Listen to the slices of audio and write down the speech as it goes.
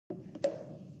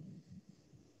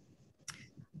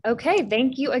Okay,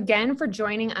 thank you again for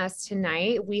joining us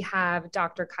tonight. We have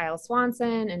Dr. Kyle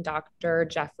Swanson and Dr.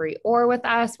 Jeffrey Orr with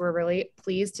us. We're really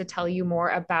pleased to tell you more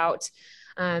about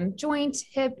joint,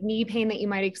 hip, knee pain that you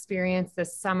might experience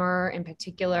this summer in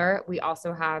particular. We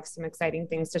also have some exciting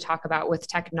things to talk about with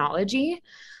technology.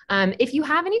 If you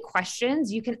have any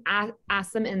questions, you can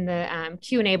ask them in the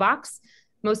Q&A box.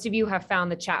 Most of you have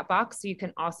found the chat box, so you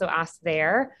can also ask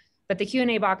there. But the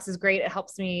Q&A box is great. It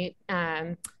helps me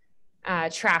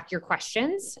track your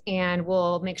questions, and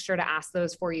we'll make sure to ask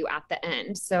those for you at the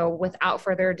end. So without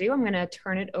further ado, I'm going to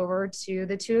turn it over to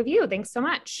the two of you. Thanks so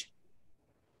much.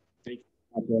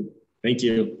 Thank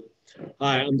you.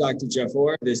 Hi, I'm Dr. Jeff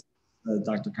Orr. This is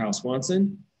Dr. Kyle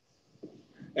Swanson.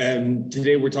 And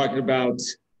today we're talking about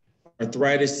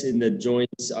arthritis in the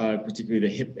joints, particularly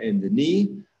the hip and the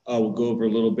knee. We'll go over a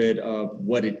little bit of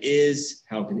what it is,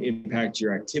 how it can impact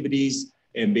your activities,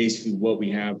 and basically what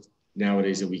we have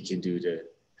nowadays that we can do to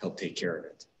help take care of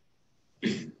it.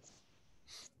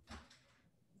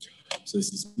 So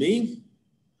this is me.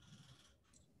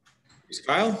 Here's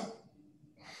Kyle.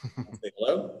 Say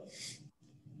hello.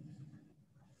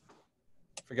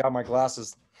 Forgot my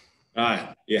glasses.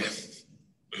 Yeah.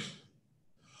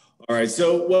 All right,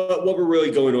 so what we're really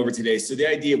going over today, so the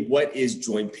idea of what is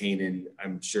joint pain, and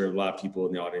I'm sure a lot of people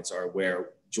in the audience are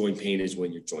aware, joint pain is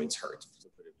when your joints hurt.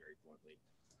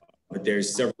 But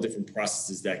there's several different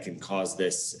processes that can cause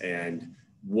this, and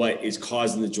what is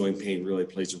causing the joint pain really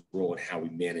plays a role in how we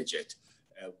manage it,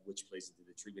 which plays into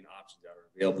the treatment options that are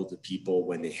available to people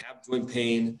when they have joint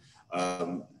pain.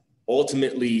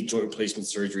 Ultimately, joint replacement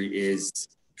surgery is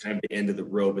kind of the end of the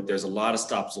road, but there's a lot of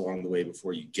stops along the way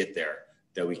before you get there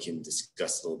that we can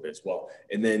discuss a little bit as well.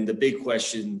 And then the big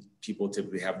question people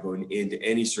typically have going into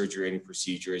any surgery, any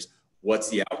procedure is, what's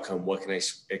the outcome? What can I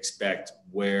expect?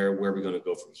 Where are we going to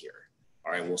go from here?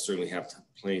 All right, we'll certainly have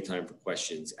plenty of time for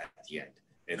questions at the end.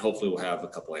 And hopefully we'll have a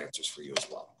couple answers for you as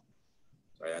well.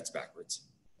 Sorry, that's backwards.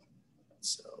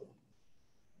 So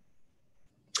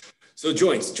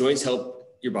joints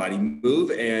help your body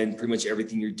move, and pretty much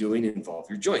everything you're doing involves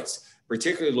your joints,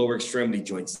 particularly lower extremity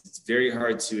joints. It's very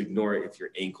hard to ignore if your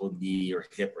ankle, knee, or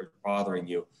hip are bothering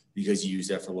you, because you use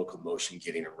that for locomotion,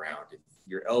 getting around. If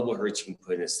your elbow hurts, you can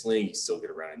put in a sling, you still get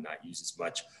around and not use as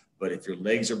much. But if your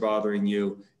legs are bothering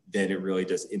you, then it really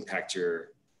does impact your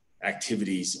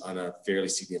activities on a fairly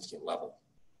significant level.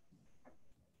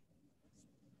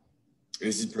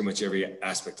 This is pretty much every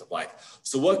aspect of life.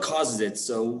 So what causes it?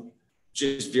 So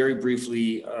just very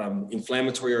briefly,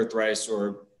 inflammatory arthritis,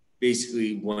 or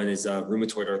basically one is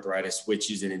rheumatoid arthritis,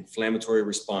 which is an inflammatory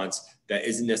response that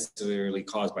isn't necessarily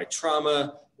caused by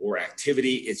trauma or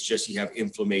activity. It's just you have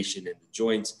inflammation in the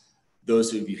joints.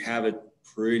 Those of you who have it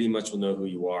pretty much will know who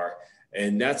you are.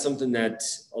 And that's something that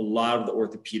a lot of the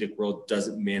orthopedic world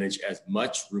doesn't manage as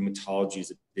much. Rheumatology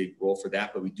is a big role for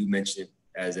that, but we do mention it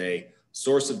as a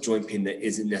source of joint pain that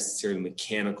isn't necessarily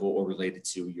mechanical or related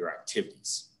to your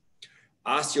activities.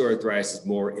 Osteoarthritis is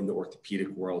more in the orthopedic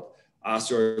world.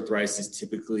 Osteoarthritis is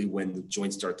typically when the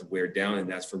joints start to wear down,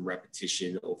 and that's from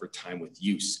repetition over time with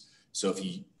use. So if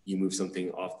you move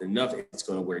something often enough, it's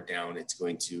going to wear down. It's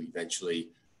going to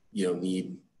eventually,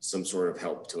 need some sort of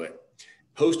help to it.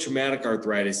 Post-traumatic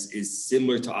arthritis is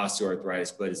similar to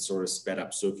osteoarthritis, but it's sort of sped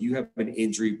up. So if you have an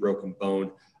injury, broken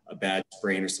bone, a bad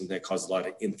sprain, or something that causes a lot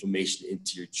of inflammation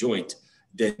into your joint,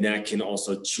 then that can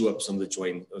also chew up some of the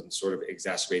joint and sort of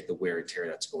exacerbate the wear and tear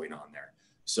that's going on there.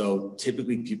 So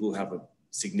typically people who have a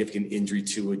significant injury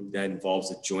to it that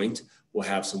involves a joint will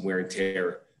have some wear and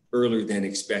tear earlier than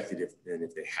expected than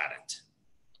if they hadn't.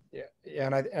 Yeah,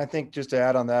 and I think just to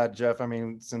add on that, Jeff, I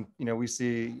mean, since, we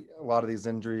see a lot of these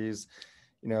injuries,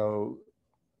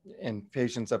 in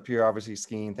patients up here, obviously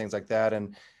skiing, things like that.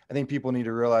 And I think people need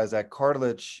to realize that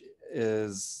cartilage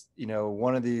is,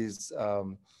 one of these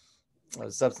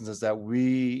substances that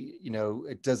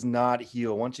it does not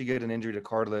heal. Once you get an injury to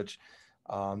cartilage,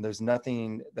 there's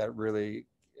nothing that really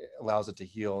allows it to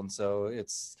heal. And so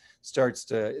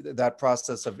that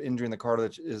process of injuring the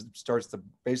cartilage starts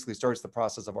the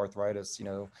process of arthritis,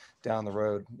 down the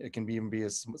road. It can even be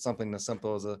something as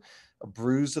simple as a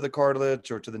bruise to the cartilage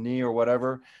or to the knee or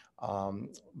whatever.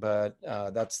 But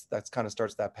that's kind of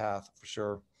starts that path for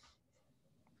sure.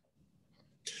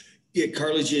 Yeah,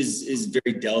 cartilage is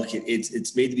very delicate.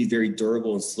 It's made to be very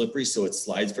durable and slippery, so it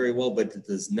slides very well, but it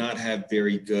does not have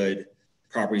very good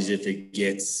properties if it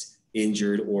gets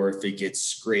injured or if it gets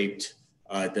scraped.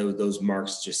 Those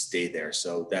marks just stay there.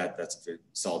 So that's a very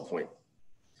solid point.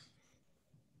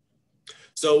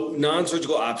 So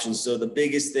non-surgical options. So the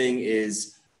biggest thing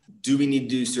is, do we need to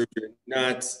do surgery?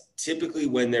 Not typically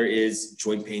when there is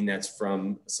joint pain that's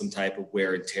from some type of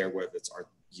wear and tear, whether it's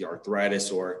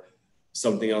arthritis or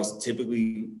something else.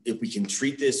 Typically, if we can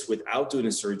treat this without doing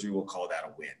a surgery, we'll call that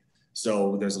a win.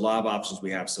 So there's a lot of options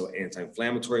we have. So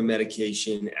anti-inflammatory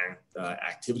medication,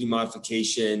 activity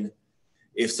modification.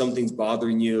 If something's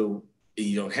bothering you,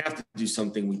 you don't have to do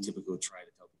something. We typically try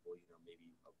to tell people,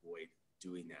 maybe avoid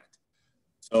doing that.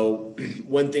 So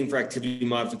one thing for activity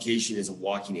modification is a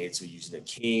walking aid. So using a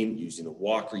cane, using a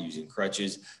walker, using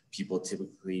crutches. People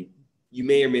typically, you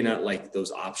may or may not like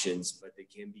those options, but they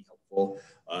can be helpful.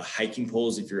 Hiking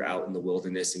poles, if you're out in the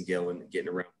wilderness and getting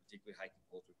around, particularly hiking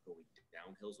poles with going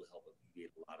down hills, will help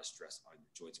alleviate a lot of stress on your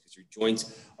joints, because your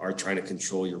joints are trying to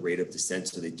control your rate of descent.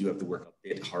 So they do have to work a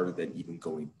bit harder than even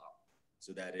going up.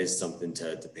 So that is something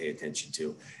to pay attention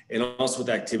to. And also with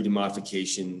activity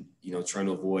modification, trying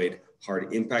to avoid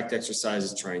hard impact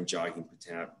exercises, trying jogging,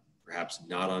 perhaps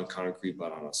not on concrete,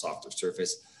 but on a softer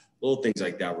surface, little things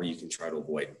like that where you can try to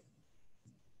avoid.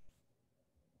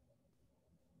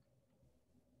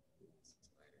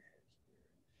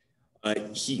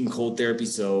 Heat and cold therapy.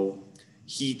 So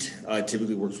heat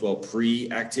typically works well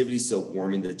pre-activity, so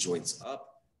warming the joints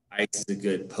up. Ice is a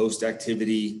good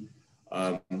post-activity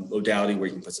modality where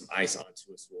you can put some ice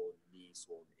onto a swollen knee,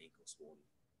 swollen ankle, swollen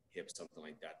hip, something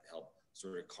like that to help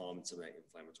sort of calm some of that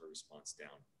inflammatory response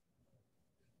down.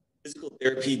 Physical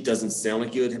therapy doesn't sound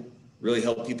like it would really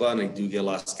help people out, and I do get a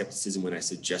lot of skepticism when I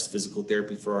suggest physical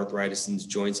therapy for arthritis in the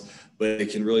joints, but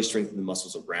it can really strengthen the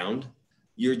muscles around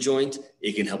your joint.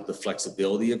 It can help the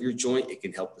flexibility of your joint. It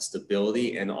can help the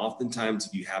stability. And oftentimes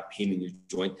if you have pain in your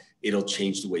joint, it'll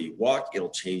change the way you walk. It'll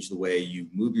change the way you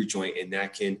move your joint. And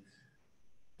that can,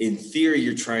 in theory,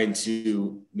 you're trying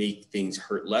to make things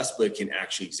hurt less, but it can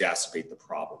actually exacerbate the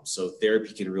problem. So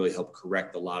therapy can really help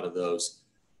correct a lot of those,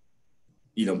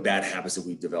 bad habits that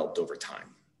we've developed over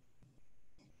time.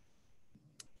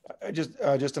 I just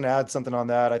to add something on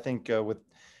that, I think with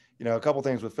a couple of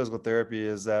things with physical therapy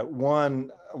is that,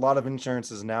 one, a lot of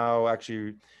insurances now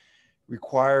actually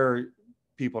require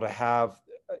people to have,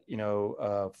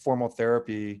 formal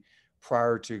therapy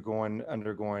prior to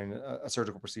undergoing a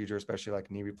surgical procedure, especially like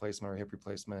knee replacement or hip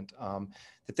replacement.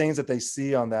 The things that they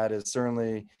see on that is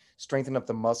certainly strengthening up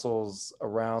the muscles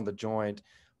around the joint,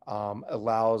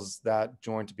 allows that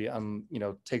joint to be,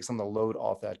 take some of the load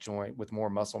off that joint with more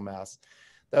muscle mass.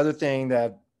 The other thing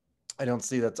that I don't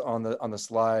see that's on the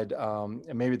slide,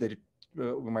 and maybe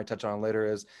we might touch on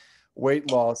later, is weight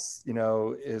loss.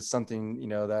 Is something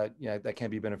that can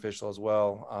be beneficial as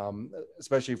well,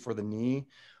 especially for the knee.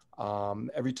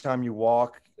 Every time you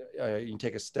walk, you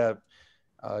take a step.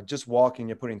 Just walking,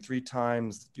 you're putting 3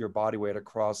 times your body weight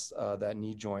across that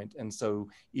knee joint, and so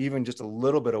even just a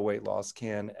little bit of weight loss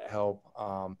can help.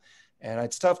 And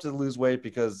it's tough to lose weight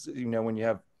because when you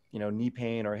have knee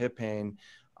pain or hip pain.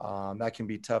 That can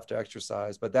be tough to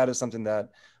exercise, but that is something that,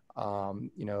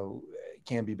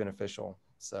 can be beneficial.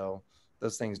 So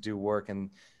those things do work, and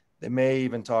they may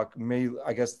even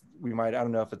I guess we might, I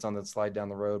don't know if it's on the slide down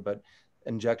the road, but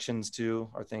injections too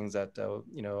are things that,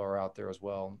 are out there as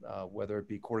well, whether it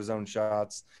be cortisone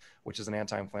shots, which is an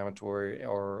anti-inflammatory,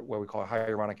 or what we call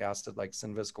hyaluronic acid, like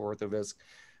Synvisc or Orthovisc,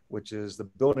 which is the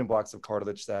building blocks of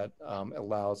cartilage that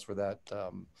allows for that,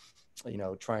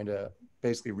 trying to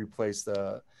basically replace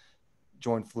the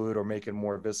joint fluid or make it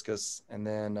more viscous, and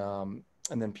then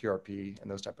PRP and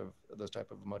those type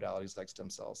of modalities like stem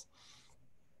cells.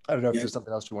 I don't know if there's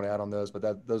something else you want to add on those,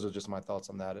 but those are just my thoughts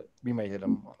on that. We may hit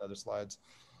them on other slides.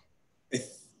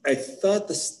 I thought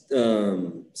the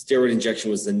steroid injection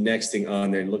was the next thing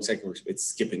on there. It looks like it's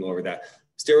skipping over that.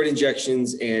 Steroid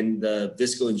injections and the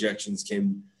visco injections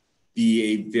can be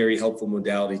a very helpful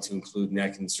modality to include, and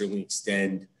that can certainly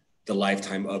extend the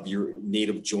lifetime of your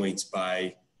native joints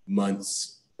by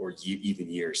months or even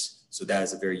years. So that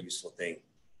is a very useful thing.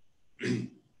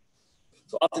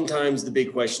 So oftentimes the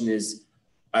big question is,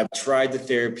 I've tried the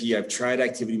therapy, I've tried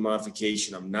activity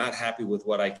modification, I'm not happy with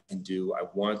what I can do. I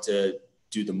want to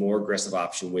do the more aggressive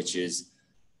option, which is,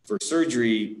 for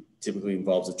surgery, typically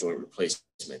involves a joint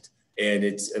replacement. And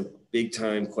it's a big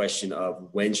time question of,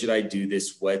 when should I do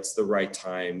this? What's the right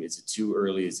time? Is it too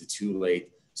early? Is it too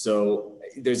late? So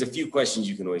there's a few questions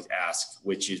you can always ask,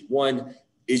 which is, one,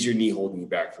 is your knee holding you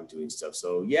back from doing stuff?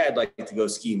 So yeah, I'd like to go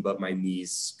skiing, but my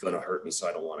knee's going to hurt me, so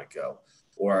I don't want to go.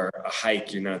 Or a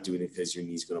hike, you're not doing it because your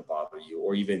knee's going to bother you,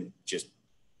 or even just,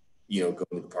 going to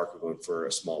the park or going for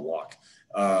a small walk.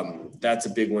 That's a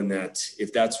big one that,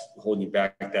 if that's holding you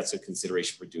back, that's a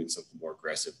consideration for doing something more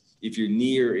aggressive. If your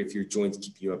knee or if your joint's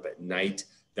keeping you up at night,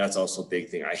 that's also a big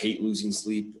thing. I hate losing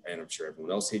sleep, and I'm sure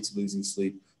everyone else hates losing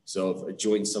sleep. So if a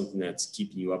joint's something that's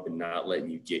keeping you up and not letting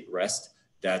you get rest,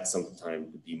 that's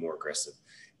sometimes to be more aggressive.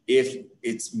 If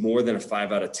it's more than a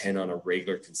 5 out of 10 on a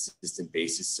regular, consistent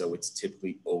basis, so it's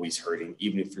typically always hurting,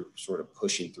 even if you're sort of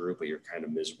pushing through, but you're kind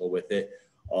of miserable with it,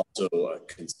 also a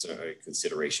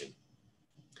consideration.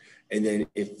 And then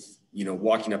if, you know,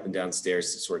 walking up and down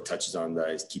stairs sort of touches on that,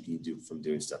 is keeping you from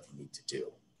doing stuff you need to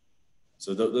do.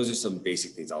 So those are some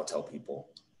basic things I'll tell people.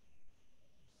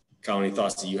 Kyle, any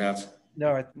thoughts that you have?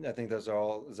 No, I think those are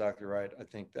all exactly right. I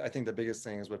think the biggest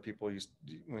thing is what people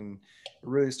when it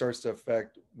really starts to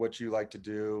affect what you like to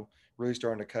do, really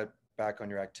starting to cut back on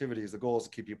your activities. The goal is to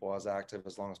keep people as active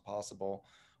as long as possible.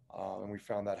 And we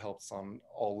found that helps on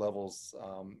all levels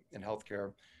in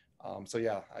healthcare. So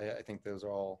yeah, I think those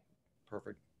are all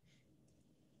perfect.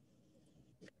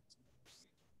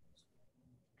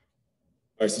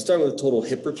 All right, so starting with total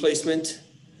hip replacement.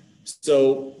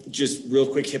 So just real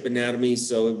quick hip anatomy.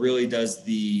 So it really does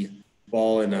the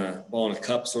ball in a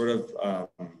cup sort of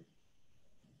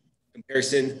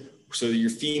comparison. So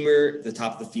your femur, the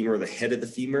top of the femur, or the head of the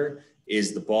femur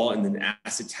is the ball, and then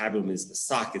acetabulum is the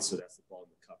socket. So that's the ball in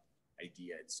the cup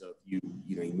idea. And so if you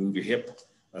move your hip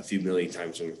a few million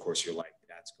times during the course of your life,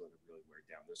 that's going to really wear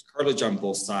down. There's cartilage on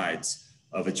both sides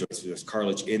of a joint. So there's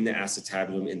cartilage in the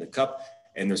acetabulum in the cup,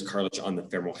 and there's cartilage on the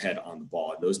femoral head on the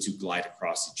ball. And those two glide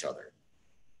across each other.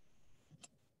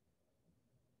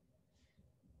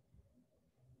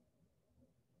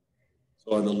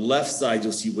 So on the left side,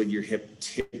 you'll see what your hip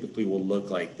typically will look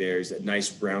like. There's a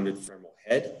nice rounded femoral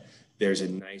head. There's a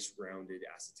nice rounded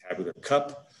acetabular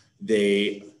cup.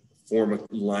 They form a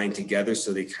line together,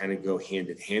 so they kind of go hand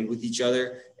in hand with each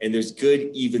other. And there's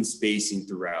good even spacing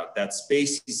throughout. That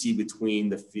space you see between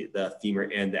the femur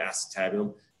and the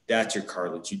acetabulum, that's your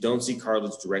cartilage. You don't see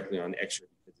cartilage directly on X-ray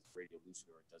because it's radiolucid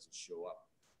or it doesn't show up,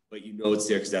 but you know it's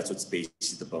there because that's what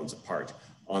spaces the bones apart.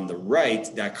 On the right,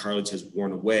 that cartilage has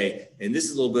worn away. And this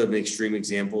is a little bit of an extreme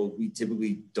example. We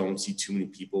typically don't see too many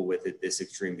people with it this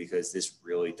extreme because this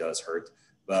really does hurt.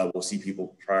 But we'll see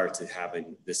people prior to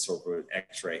having this sort of an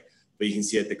X-ray. But you can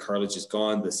see that the cartilage is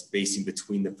gone, the spacing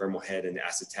between the femoral head and the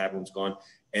acetabulum is gone.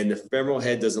 And the femoral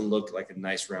head doesn't look like a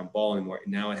nice round ball anymore.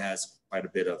 Now it has quite a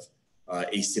bit of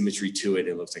asymmetry to it.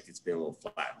 It looks like it's been a little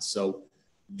flattened. So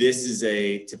this is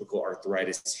a typical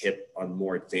arthritis hip on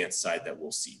more advanced side that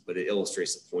we'll see, but it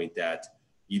illustrates the point that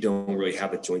you don't really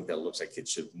have a joint that looks like it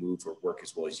should move or work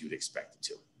as well as you'd expect it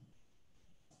to.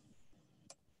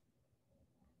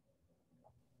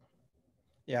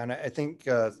 Yeah, and I think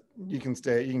you can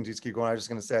just keep going. I was just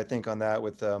going to say, I think on that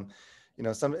with,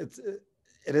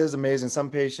 it is amazing. Some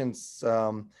patients,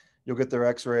 you'll get their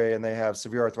X-ray and they have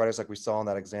severe arthritis, like we saw in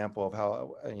that example of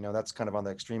how, that's kind of on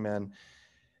the extreme end.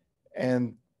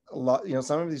 And a lot,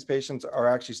 some of these patients are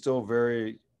actually still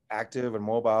very active and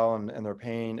mobile, and their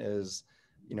pain is,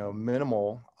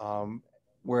 minimal.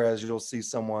 Whereas you'll see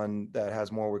someone that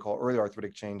has more, we call early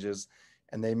arthritic changes,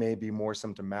 and they may be more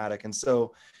symptomatic. And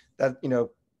so that,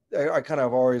 I kind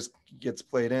of always gets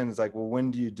played in. It's like, well,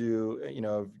 when do you do,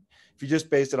 if you just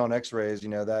based it on X-rays,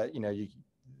 you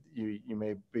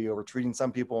may be over treating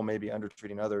some people, maybe under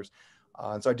treating others.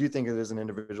 And so I do think it is an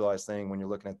individualized thing when you're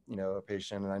looking at, a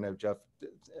patient, and I know Jeff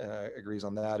agrees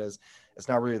on that, is it's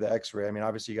not really the X-ray. I mean,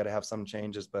 obviously you got to have some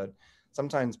changes, but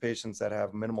sometimes patients that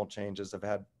have minimal changes have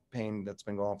had pain that's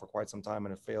been going on for quite some time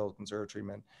and have failed conservative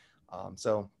treatment.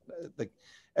 So the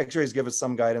X-rays give us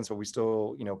some guidance, but we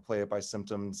still, play it by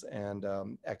symptoms and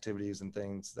activities and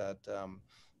things that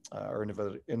are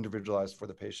individualized for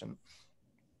the patient.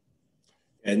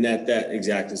 And that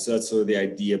exactly. So that's sort of the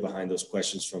idea behind those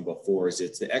questions from before, is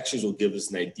it's the X-rays will give us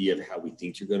an idea of how we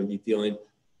think you're going to be feeling,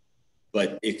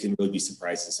 but it can really be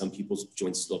surprising. Some people's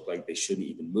joints look like they shouldn't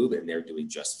even move and they're doing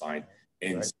just fine.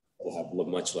 And right. Some people have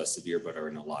much less severe, but are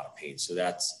in a lot of pain. So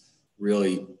that's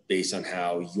really based on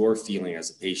how you're feeling as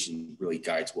a patient really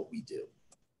guides what we do.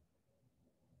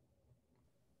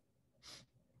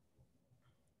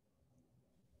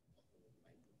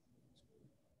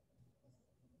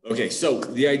 Okay, so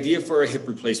the idea for a hip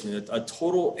replacement,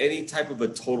 any type of a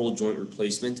total joint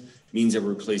replacement means that we're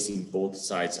replacing both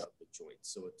sides of the joint.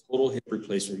 So a total hip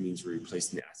replacement means we're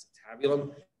replacing the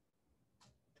acetabulum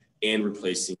and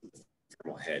replacing the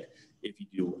femoral head. If you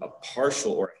do a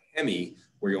partial or a hemi,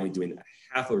 where you're only doing a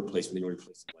half a replacement, then you're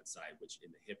replacing one side, which in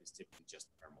the hip is typically just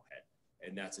the femoral head.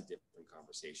 And that's a different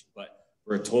conversation. But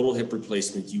for a total hip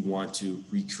replacement, you want to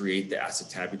recreate the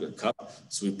acetabular cup.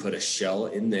 So we put a shell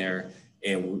in there.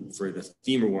 And for the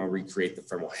femur, we want to recreate the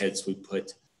femoral head. So we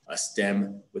put a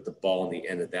stem with the ball on the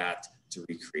end of that to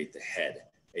recreate the head.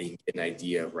 And you can get an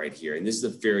idea right here. And this is a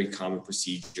very common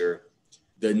procedure.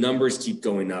 The numbers keep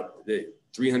going up. The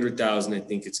 300,000, I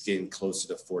think it's getting closer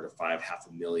to 4 to 5,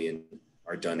 500,000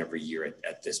 are done every year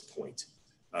at this point.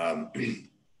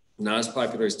 Not as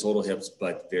popular as total hips,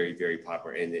 but very, very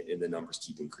popular, and the numbers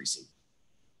keep increasing.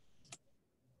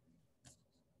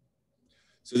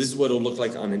 So this is what it'll look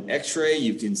like on an x-ray.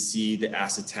 You can see the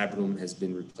acetabulum has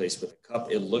been replaced with a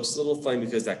cup. It looks a little funny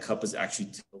because that cup is actually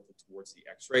tilted towards the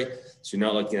x-ray. So you're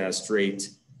not looking at a straight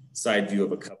side view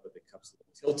of a cup, but the cup's a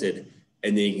little tilted.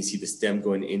 And then you can see the stem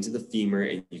going into the femur,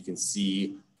 and you can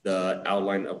see the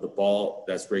outline of the ball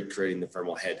that's creating the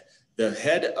femoral head. The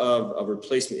head of a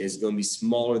replacement is going to be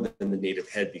smaller than the native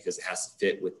head because it has to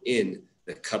fit within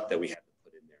the cup that we have to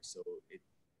put in there. So it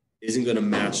isn't going to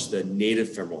match the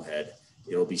native femoral head.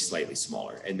 It'll be slightly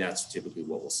smaller, and that's typically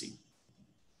what we'll see.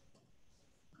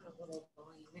 A little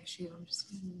volume issue. I'm just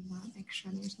going to make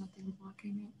sure there's nothing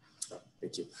blocking it. Oh,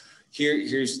 thank you.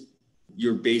 Here's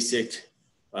your basic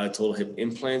total hip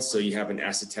implants. So you have an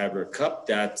acetabular cup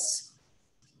that's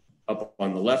up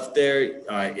on the left there.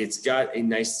 It's got a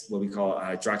nice, what we call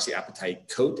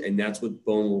hydroxyapatite coat, and that's what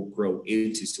bone will grow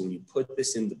into. So when you put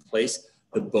this into place,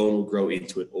 the bone will grow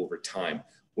into it over time.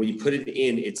 When you put it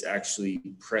in, it's actually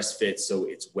press fit, so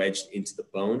it's wedged into the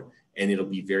bone, and it'll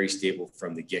be very stable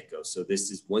from the get-go. So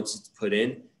this is, once it's put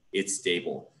in, it's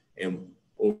stable. And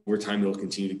over time, it'll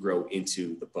continue to grow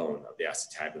into the bone of the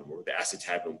acetabulum, or the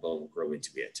acetabulum bone will grow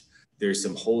into it. There's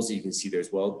some holes that you can see there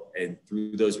as well, and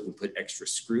through those, we can put extra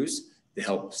screws to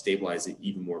help stabilize it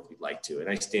even more if we'd like to. And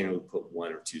I standardly put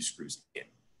 1 or 2 screws in.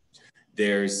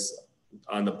 There's,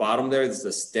 on the bottom there's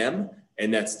the stem,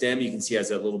 and that stem you can see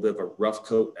has a little bit of a rough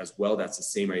coat as well. That's the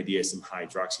same idea, some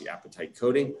hydroxyapatite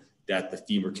coating that the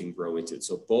femur can grow into.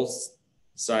 So both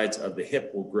sides of the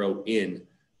hip will grow in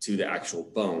to the actual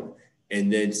bone.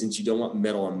 And then since you don't want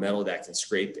metal on metal that can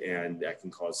scrape and that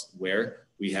can cause wear,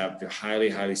 we have the highly,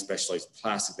 highly specialized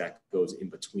plastic that goes in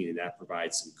between, and that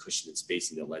provides some cushion and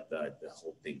spacing to let the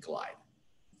whole thing glide.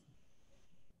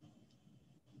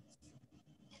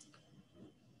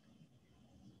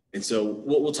 And so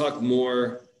we'll talk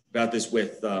more about this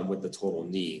with the total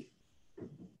knee.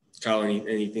 Kyle,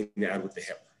 anything to add with the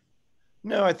hip?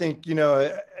 No, I think,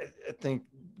 I think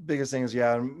biggest thing is,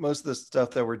 yeah, most of the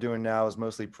stuff that we're doing now is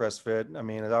mostly press fit. I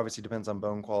mean, it obviously depends on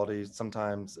bone quality.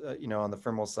 Sometimes, on the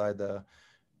femoral side,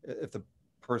 if the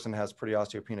person has pretty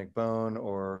osteopenic bone,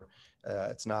 or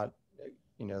it's not,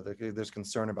 there's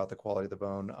concern about the quality of the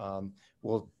bone,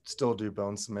 we'll still do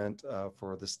bone cement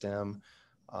for the stem.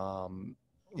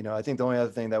 I think the only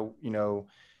other thing that,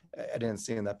 I didn't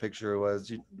see in that picture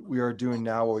was we are doing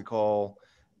now what we call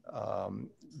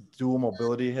dual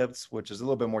mobility hips, which is a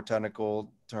little bit more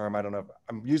technical term. I don't know if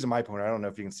I'm using my pointer. I don't know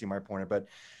if you can see my pointer, but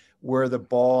where the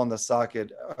ball and the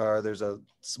socket are, there's a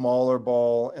smaller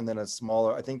ball and then a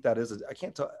smaller, I think that is, I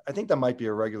can't tell, I think that might be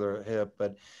a regular hip,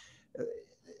 but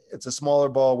it's a smaller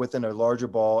ball within a larger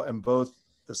ball, and both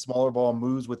the smaller ball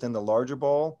moves within the larger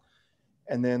ball,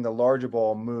 and then the larger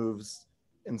ball moves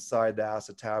inside the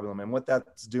acetabulum. And what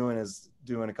that's doing is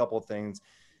doing a couple of things.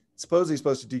 It's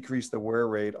supposed to decrease the wear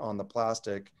rate on the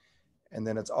plastic, and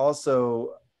then it's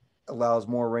also allows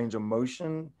more range of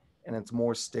motion, and it's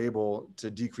more stable to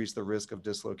decrease the risk of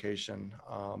dislocation.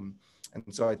 And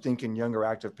so I think in younger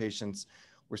active patients,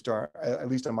 at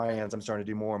least on my hands, I'm starting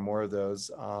to do more and more of those.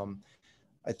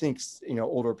 I think,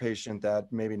 older patient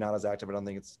that maybe not as active, I don't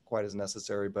think it's quite as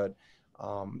necessary, but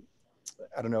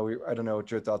I don't know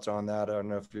what your thoughts are on that. I don't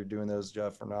know if you're doing those,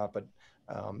 Jeff, or not, but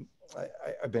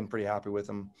I've been pretty happy with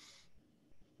them.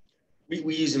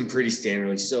 We use them pretty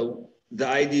standardly. So the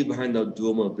idea behind the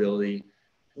dual mobility,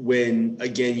 when,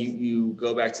 again, you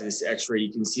go back to this x-ray,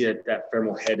 you can see that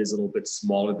femoral head is a little bit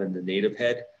smaller than the native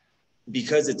head.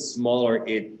 Because it's smaller,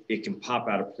 it can pop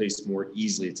out of place more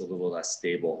easily. It's a little less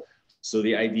stable. So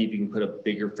the idea, if you can put a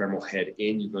bigger femoral head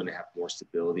in, you're going to have more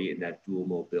stability, and that dual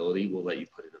mobility will let you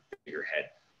put in a bigger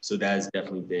head. So that has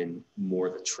definitely been more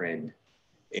the trend.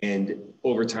 And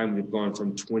over time, we've gone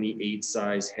from 28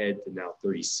 size head to now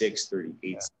 36,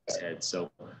 38 size head. So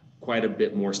quite a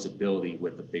bit more stability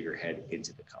with the bigger head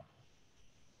into the cup.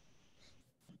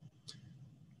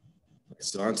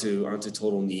 So onto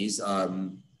total knees.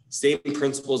 Same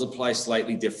principles apply,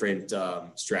 slightly different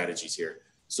strategies here.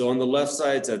 So on the left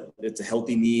side, it's a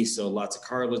healthy knee, so lots of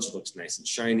cartilage, looks nice and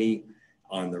shiny.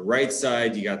 On the right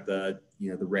side, you got the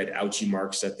red ouchie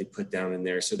marks that they put down in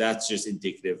there. So that's just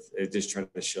indicative, just trying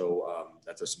to show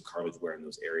that there's some cartilage wear in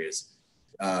those areas.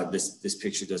 This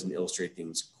picture doesn't illustrate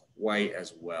things quite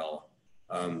as well,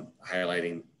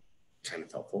 highlighting kind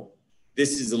of helpful.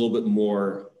 This is a little bit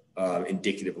more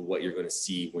indicative of what you're going to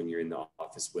see when you're in the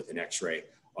office with an x-ray.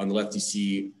 On the left, you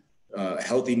see a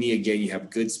healthy knee. Again, you have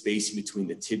good spacing between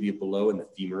the tibia below and the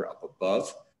femur up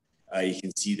above. You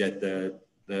can see that the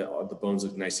bones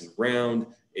look nice and round.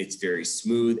 It's very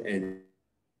smooth, and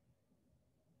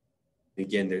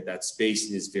Again, that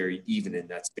spacing is very even, and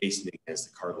that spacing against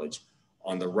the cartilage.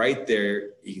 On the right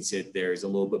there, you can see that there's a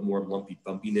little bit more lumpy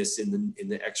bumpiness in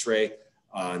the X-ray.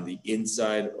 On the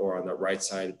inside or on the right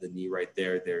side of the knee right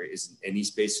there, there isn't any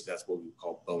space. So that's what we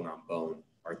call bone on bone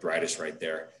arthritis right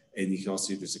there. And you can also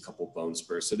see there's a couple bone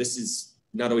spurs. So this is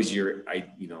not always your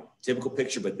typical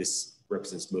picture, but this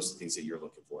represents most of the things that you're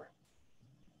looking for.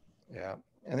 Yeah.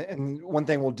 And one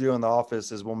thing we'll do in the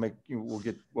office is we'll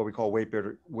get what we call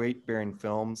weight bearing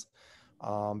films,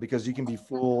 because you can be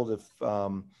fooled if,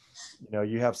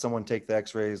 you have someone take the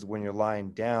X-rays when you're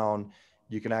lying down.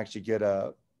 You can actually get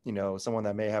someone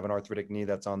that may have an arthritic knee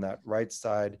that's on that right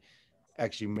side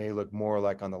actually may look more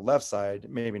like on the left side,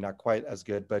 maybe not quite as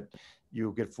good, but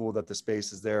you'll get fooled that the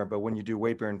space is there. But when you do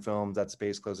weight bearing films, that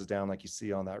space closes down like you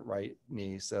see on that right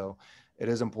knee. So it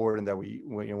is important that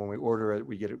when we order it,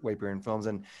 we get weight bearing films.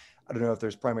 And I don't know if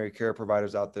there's primary care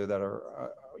providers out there that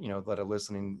are, that are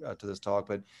listening to this talk,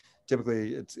 but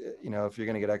typically it's, if you're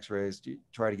going to get X-rays,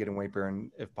 try to get in weight bearing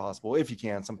if possible, if you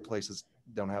can. Some places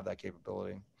don't have that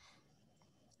capability.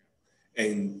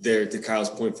 And there, to Kyle's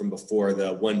point from before,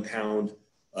 the 1 pound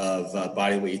of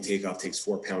body weight you take off takes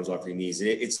 4 pounds off your knees. And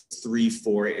it's 3,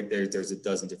 4. There's a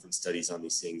dozen different studies on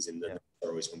these things, and they're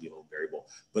always going to be a little variable.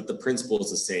 But the principle is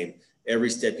the same. Every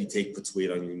step you take puts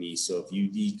weight on your knee. So if you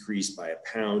decrease by 1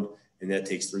 pound, and that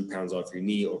takes 3 pounds off your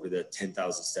knee over the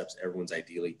 10,000 steps everyone's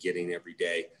ideally getting every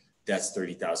day, that's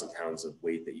 30,000 pounds of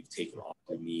weight that you've taken off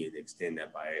your knee, and extend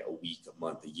that by a week, a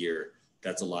month, a year.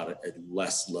 That's a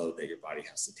less load that your body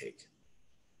has to take.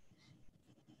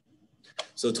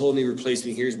 So total knee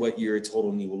replacement, here's what your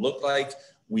total knee will look like.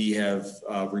 We have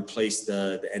replaced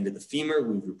the end of the femur.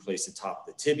 We've replaced the top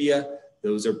of the tibia.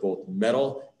 Those are both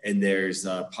metal, and there's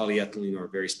polyethylene or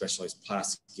very specialized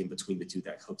plastic in between the two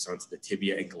that hooks onto the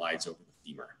tibia and glides over the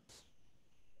femur.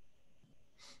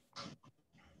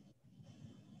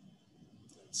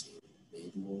 Let's see,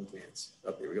 maybe we'll advance.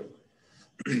 Oh, there we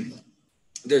go.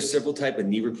 There's several types of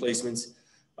knee replacements.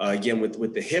 Again,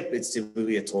 with the hip, it's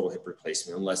typically a total hip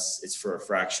replacement, unless it's for a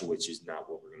fracture, which is not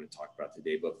what we're going to talk about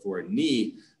today. But for a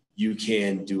knee, you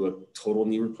can do a total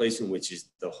knee replacement, which is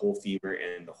the whole femur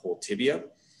and the whole tibia,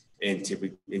 and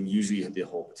usually the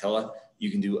whole patella.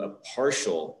 You can do a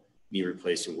partial knee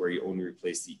replacement where you only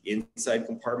replace the inside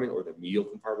compartment or the medial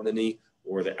compartment of the knee,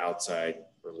 or the outside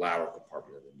or lateral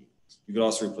compartment of the knee. You can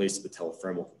also replace the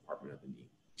patellofemoral compartment of the knee.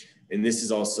 And this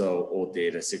is also old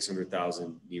data,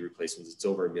 600,000 knee replacements. It's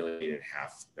over 1.5 million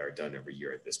that are done every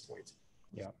year at this point.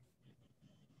 Yeah.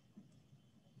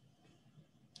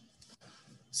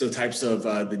 So types of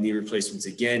the knee replacements.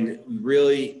 Again,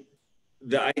 really,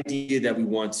 the idea that we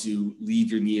want to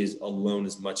leave your knee alone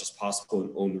as much as possible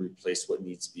and only replace what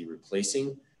needs to be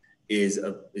replacing is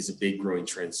a big growing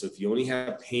trend. So if you only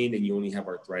have pain and you only have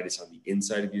arthritis on the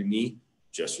inside of your knee,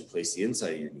 just replace the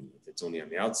inside of your knee. If it's only on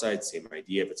the outside, same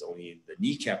idea. If it's only in the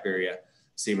kneecap area,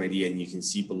 same idea. And you can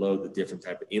see below the different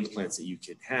type of implants that you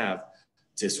can have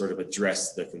to sort of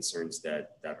address the concerns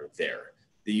that are there.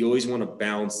 That you always want to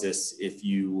balance this. If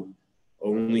you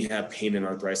only have pain and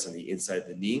arthritis on the inside of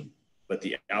the knee, but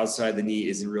the outside of the knee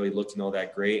isn't really looking all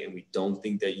that great, and we don't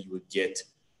think that you would get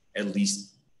at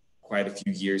least quite a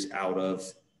few years out of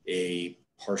a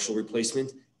partial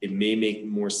replacement, it may make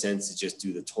more sense to just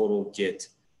do the total, get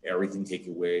everything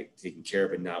taken care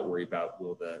of, and not worry about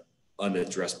will the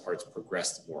unaddressed parts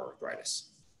progress to more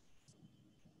arthritis.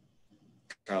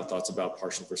 Kyle, thoughts about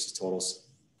partial versus totals?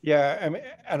 Yeah, I mean,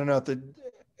 I don't know if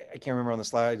I can't remember on the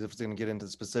slides if it's going to get into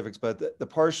the specifics, but the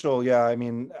partial, yeah, I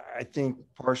mean, I think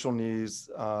partial knees,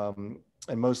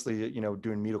 and mostly,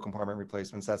 doing medial compartment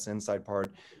replacements, that's the inside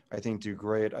part, I think do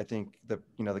great. I think the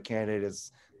candidate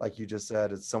is, like you just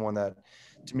said, it's someone that,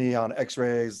 to me, on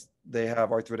x-rays, they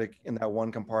have arthritic in that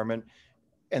one compartment,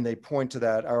 and they point to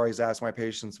that. I always ask my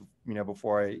patients,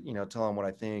 before I, tell them what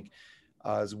I think,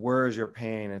 is where is your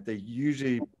pain? If they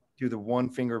usually do the one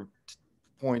finger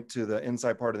point to the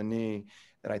inside part of the knee,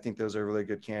 then I think those are really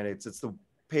good candidates. It's the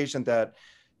patient that,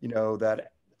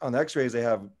 that on the x-rays, they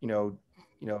have,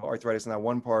 arthritis in that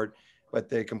one part, but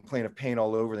they complain of pain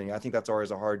all over the knee. I think that's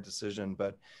always a hard decision,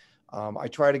 but I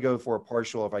try to go for a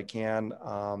partial if I can,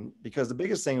 because the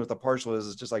biggest thing with the partial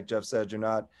is just like Jeff said, you're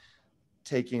not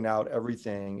taking out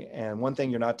everything. And one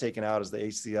thing you're not taking out is the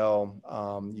ACL.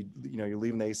 You're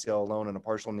leaving the ACL alone in a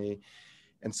partial knee.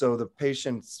 And so the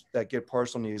patients that get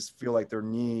partial knees feel like their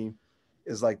knee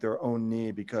is like their own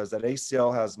knee, because that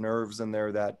ACL has nerves in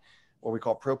there that what we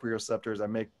call proprioceptors that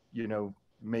make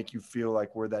you feel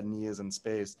like where that knee is in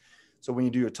space. So when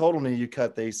you do a total knee, you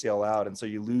cut the ACL out, and so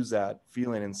you lose that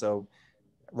feeling. And so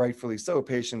rightfully so,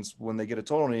 patients, when they get a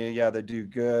total knee, yeah, they do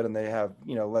good and they have,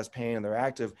 less pain and they're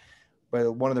active.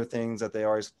 But one of the things that they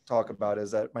always talk about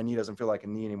is that my knee doesn't feel like a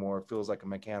knee anymore. It feels like a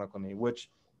mechanical knee, which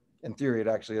in theory, it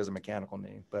actually is a mechanical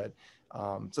knee. But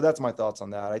so that's my thoughts on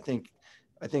that. I think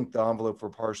the envelope for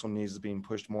partial knees is being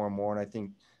pushed more and more, and I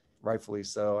think rightfully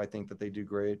so. I think that they do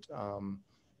great.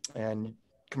 And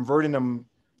converting them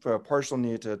for a partial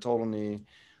knee to a total knee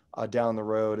down the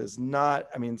road is not,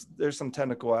 I mean, there's some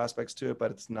technical aspects to it, but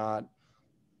it's not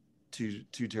too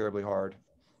terribly hard.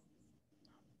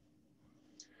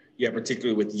 Yeah,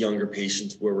 particularly with younger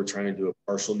patients where we're trying to do a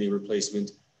partial knee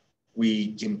replacement,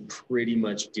 we can pretty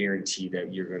much guarantee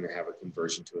that you're going to have a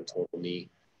conversion to a total knee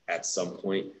at some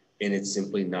point, and it's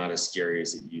simply not as scary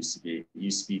as it used to be. It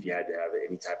used to be if you had to have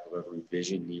any type of a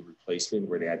revision knee replacement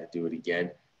where they had to do it again,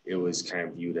 it was kind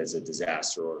of viewed as a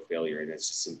disaster or a failure, and that's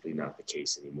just simply not the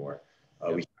case anymore.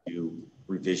 We do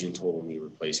revision total knee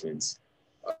replacements,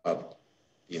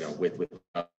 with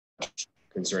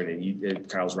concern. And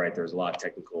Kyle's right, there's a lot of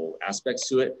technical aspects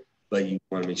to it, but you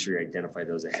want to make sure you identify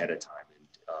those ahead of time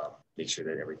and make sure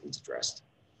that everything's addressed.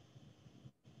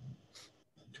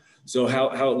 So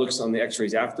how it looks on the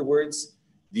x-rays afterwards,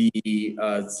 the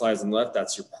slides on the left,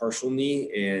 that's your partial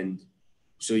knee. And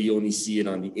so you only see it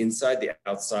on the inside. The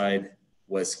outside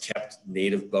was kept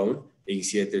native bone. And you can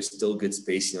see that there's still good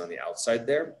spacing on the outside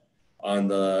there. On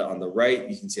the right,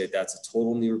 you can see that that's a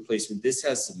total knee replacement. This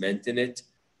has cement in it.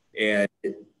 And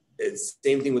it's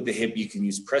same thing with the hip. You can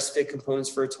use press fit components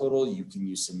for a total. You can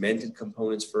use cemented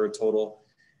components for a total.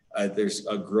 There's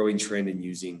a growing trend in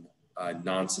using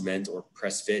non-cement or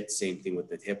press fit. Same thing with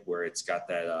the hip where it's got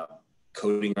that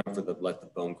coating on for let the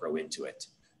bone grow into it.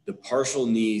 The partial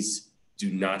knees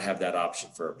do not have that option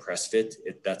for a press fit.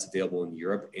 That's available in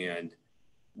Europe, and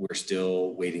we're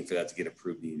still waiting for that to get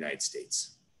approved in the United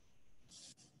States.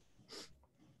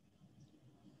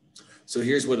 So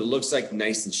here's what it looks like,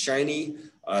 nice and shiny.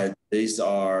 These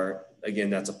are, again,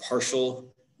 that's a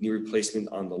partial knee replacement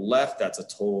on the left. That's a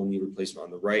total knee replacement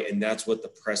on the right. And that's what the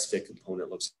press fit component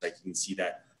looks like. You can see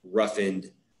that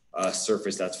roughened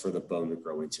surface. That's for the bone to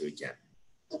grow into again.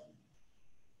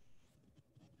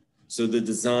 So the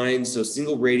design, so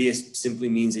single radius simply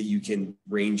means that you can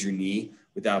range your knee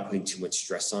without putting too much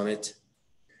stress on it.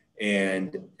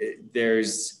 And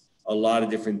there's a lot of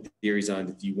different theories on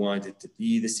if you want it to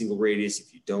be the single radius,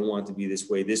 if you don't want it to be this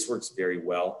way. This works very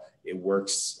well. It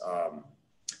works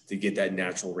to get that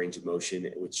natural range of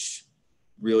motion, which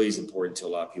really is important to a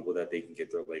lot of people, that they can get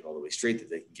their leg all the way straight, that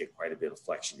they can get quite a bit of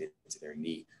flexion into their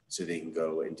knee so they can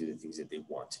go and do the things that they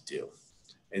want to do.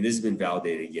 And this has been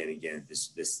validated again and again.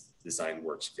 This design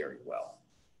works very well.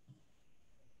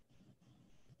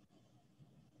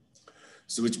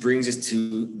 So which brings us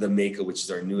to the Mako, which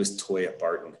is our newest toy at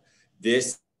Barton.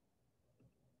 This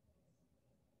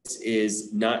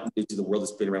is not new to the world.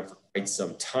 It's been around for quite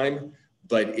some time,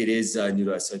 but it is new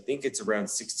to us. So I think it's around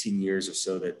 16 years or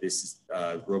so that this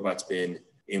robot's been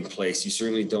in place. You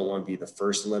certainly don't want to be the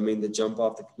first lemming to jump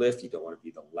off the cliff. You don't want to be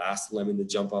the last lemming to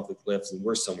jump off the cliffs. And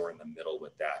we're somewhere in the middle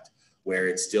with that, where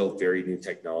it's still very new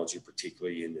technology,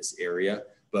 particularly in this area,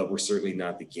 but we're certainly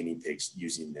not the guinea pigs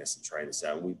using this and trying this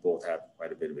out. And we both have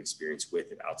quite a bit of experience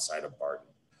with it outside of Barton.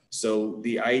 So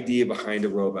the idea behind a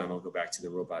robot, and I'll go back to the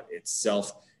robot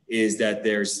itself, is that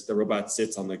the robot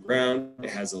sits on the ground, it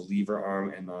has a lever arm,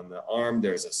 and on the arm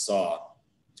there's a saw.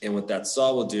 And what that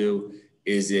saw will do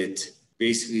is it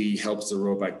basically helps the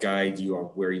robot guide you on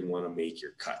where you want to make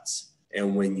your cuts.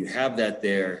 And when you have that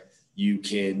there, you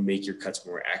can make your cuts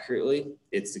more accurately.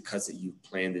 It's the cuts that you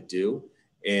plan to do.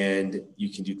 And you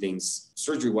can do things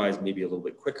surgery-wise maybe a little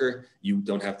bit quicker. You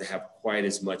don't have to have quite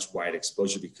as much wide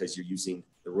exposure because you're using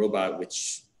the robot,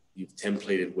 which you've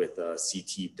templated with a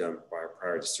CT done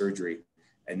prior to surgery,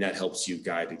 and that helps you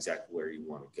guide exactly where you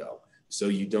want to go. So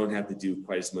you don't have to do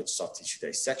quite as much soft tissue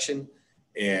dissection,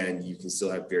 and you can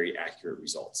still have very accurate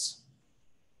results.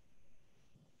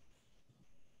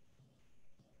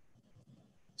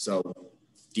 So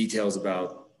details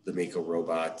about the Mako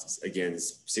robot. Again,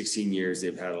 it's 16 years.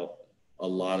 They've had a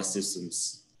lot of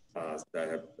systems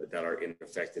that are in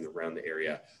effect and around the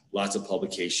area, lots of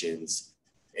publications,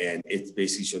 and it's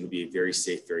basically shown to be a very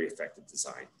safe, very effective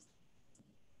design.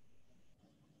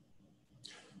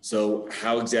 So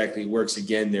how exactly it works,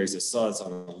 again, there's a saw that's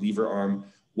on a lever arm.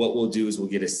 What we'll do is we'll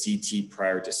get a CT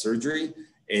prior to surgery,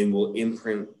 and we'll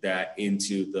imprint that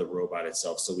into the robot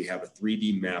itself. So we have a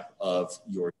 3D map of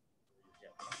your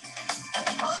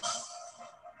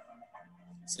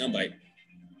soundbite.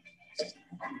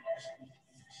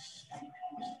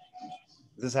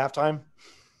 Is this halftime?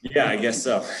 Yeah, I guess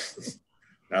so.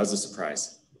 That was a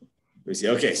surprise. Let me see.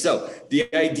 Okay, so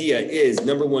the idea is,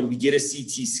 number one, we get a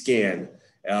CT scan,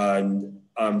 And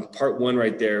part one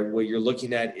right there, what you're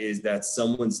looking at is that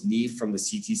someone's knee from the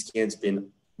CT scan's been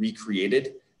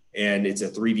recreated, and it's a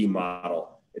 3D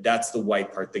model. That's the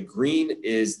white part. The green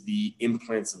is the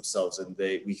implants themselves, and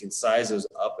we can size those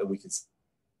up and we can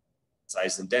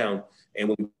size them down. And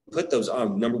when we put those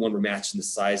on, number one, we're matching the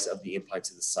size of the implant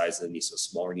to the size of the knee. So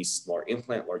smaller knee, smaller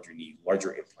implant, larger knee,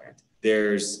 larger implant.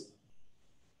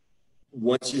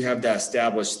 Once you have that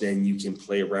established, then you can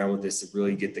play around with this and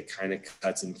really get the kind of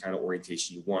cuts and kind of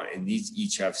orientation you want. And these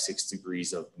each have 6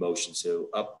 degrees of motion. So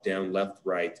up, down, left,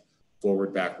 right,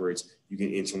 forward, backwards. You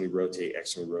can internally rotate,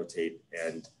 externally rotate,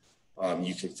 and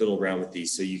you can fiddle around with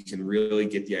these. So you can really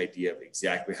get the idea of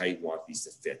exactly how you want these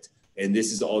to fit. And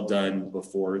this is all done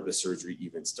before the surgery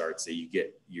even starts. So you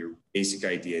get your basic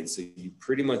idea. And so you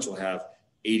pretty much will have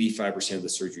 85% of the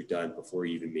surgery done before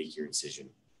you even make your incision.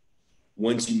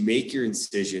 Once you make your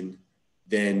incision,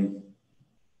 then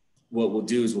what we'll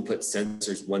do is we'll put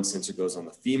sensors. One sensor goes on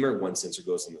the femur, one sensor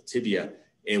goes on the tibia,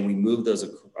 and we move those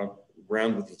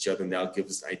around with each other. And that'll give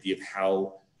us an idea of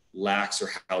how lax or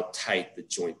how tight the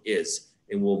joint is.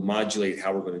 And we'll modulate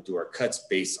how we're going to do our cuts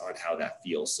based on how that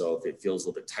feels. So if it feels a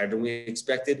little bit tighter than we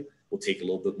expected, we'll take a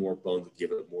little bit more bone to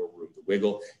give it more room to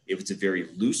wiggle. If it's a very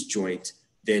loose joint,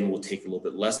 then we'll take a little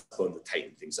bit less bone to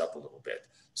tighten things up a little bit.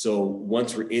 So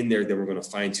once we're in there, then we're going to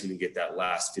fine tune and get that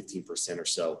last 15% or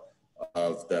so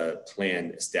of the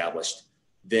plan established.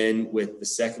 Then with the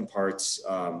second part,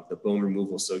 the bone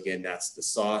removal. So again, that's the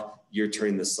saw. You're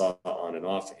turning the saw on and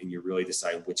off, and you're really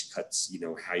deciding which cuts,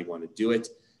 how you want to do it.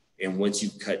 And once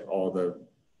you've cut all the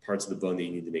parts of the bone that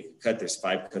you need to make a cut, there's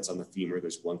 5 cuts on the femur,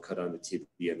 there's 1 cut on the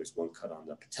tibia, and there's 1 cut on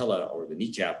the patella or the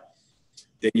kneecap.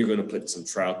 Then you're going to put some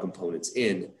trial components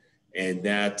in, and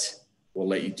that will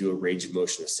let you do a range of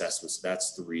motion assessment. So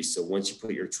that's 3. So once you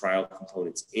put your trial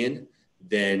components in,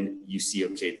 then you see,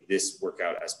 okay, this worked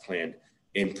out as planned.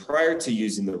 And prior to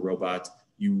using the robot,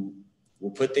 you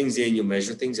will put things in, you'll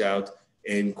measure things out,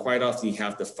 and quite often you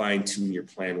have to fine tune your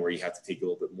plan where you have to take a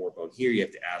little bit more bone here, you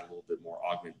have to add a little bit more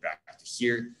augment back to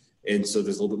here. And so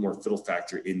there's a little bit more fiddle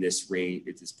factor in this range.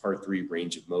 It is part 3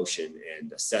 range of motion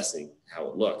and assessing how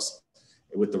it looks.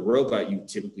 And with the robot, you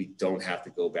typically don't have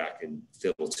to go back and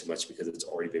fiddle too much because it's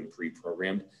already been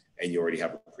pre-programmed and you already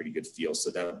have a pretty good feel. So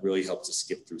that really helps to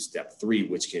skip through step 3,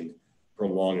 which can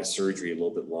prolong a surgery a little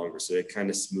bit longer. So it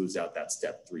kind of smooths out that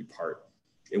step 3 part.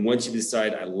 And once you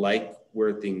decide, I like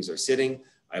where things are sitting,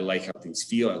 I like how things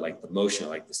feel, I like the motion, I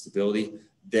like the stability,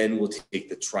 then we'll take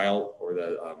the trial or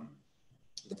the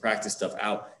practice stuff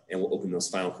out, and we'll open those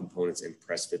final components and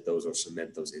press fit those or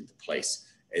cement those into place.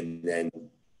 And then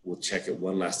we'll check it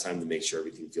one last time to make sure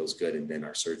everything feels good, and then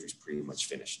our surgery is pretty much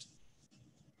finished.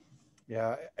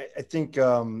 Yeah, I think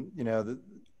I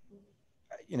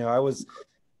was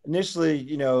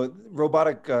initially,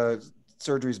 robotic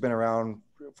surgery has been around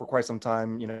for quite some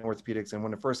time, orthopedics. And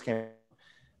when it first came,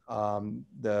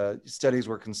 the studies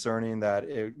were concerning that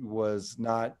it was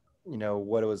not,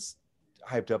 what it was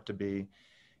hyped up to be.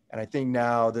 And I think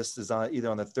now this is either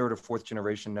on the 3rd or 4th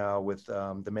generation now with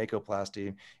the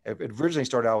Makoplasty. It originally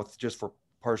started out with just for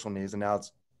partial knees, and now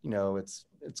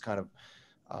it's kind of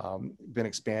been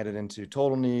expanded into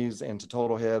total knees, into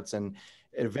total hips, and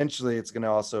eventually it's going to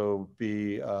also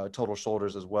be total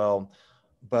shoulders as well.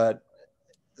 But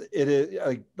it is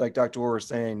like Dr. Orr was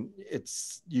saying,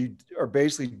 you are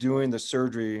basically doing the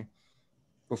surgery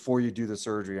before you do the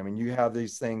surgery. I mean, you have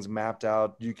these things mapped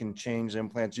out. You can change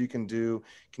implants. You can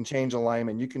change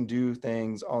alignment. You can do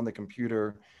things on the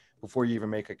computer before you even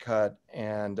make a cut.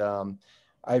 And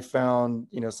I found,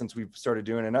 since we've started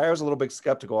doing it, and I was a little bit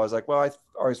skeptical. I was like, well, I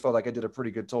always felt like I did a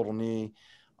pretty good total knee,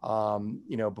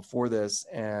 before this.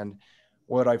 And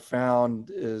what I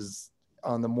found is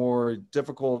on the more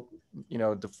difficult,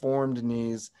 deformed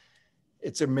knees,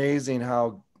 it's amazing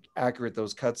how accurate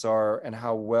those cuts are and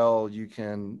how well you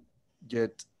can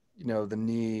get, the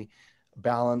knee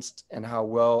balanced and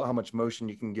how much motion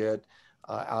you can get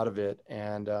out of it.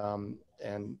 And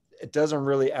it doesn't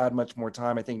really add much more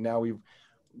time. I think now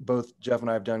both Jeff and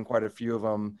I have done quite a few of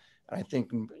them. And I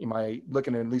think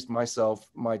looking at least myself,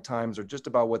 my times are just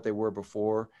about what they were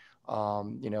before,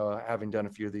 having done a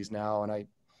few of these now. And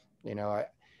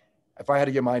if I had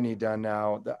to get my knee done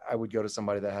now, I would go to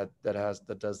somebody that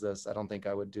does this. I don't think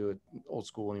I would do it old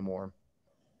school anymore.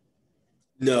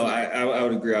 No, I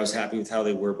would agree. I was happy with how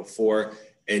they were before,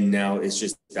 and now it's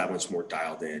just that much more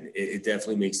dialed in. It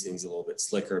definitely makes things a little bit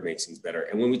slicker, makes things better.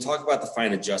 And when we talk about the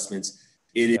fine adjustments,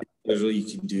 it is usually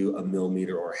you can do a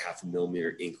millimeter or 0.5 millimeter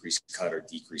increase cut or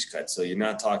decrease cut. So you're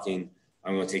not talking,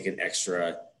 I'm going to take an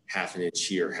extra 1/2 inch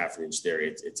here, 1/2 inch there.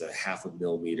 It's a 0.5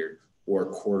 millimeter or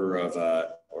a quarter of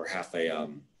or half a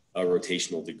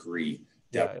rotational degree.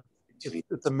 Yeah,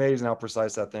 it's amazing how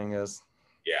precise that thing is.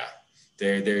 Yeah,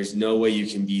 there's no way you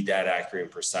can be that accurate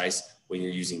and precise when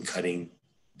you're using cutting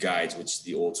guides, which is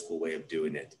the old school way of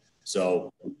doing it.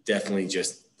 So definitely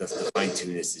just the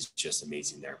fine-tunedness is just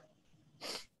amazing there.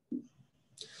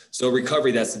 So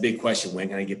recovery, that's the big question. When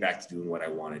can I get back to doing what I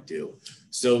want to do?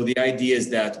 So the idea is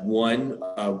that one,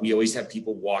 we always have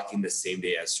people walking the same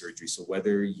day as surgery. So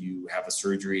whether you have a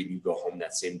surgery and you go home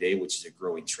that same day, which is a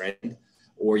growing trend,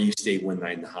 or you stay one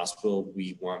night in the hospital,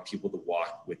 we want people to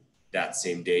walk with that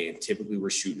same day. And typically we're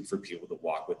shooting for people to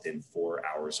walk within 4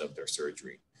 hours of their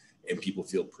surgery. And people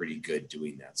feel pretty good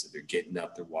doing that. So they're getting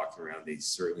up, they're walking around.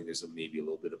 There's maybe a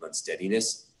little bit of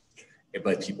unsteadiness,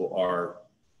 but people are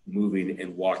moving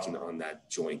and walking on that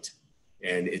joint.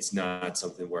 And it's not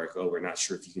something where, like, oh, we're not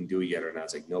sure if you can do it yet or not.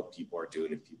 It's like, nope, people are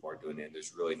doing it. And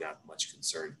there's really not much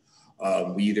concern.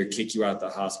 We either kick you out of the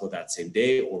hospital that same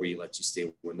day, or we let you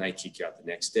stay one night, kick you out the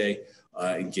next day,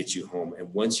 and get you home.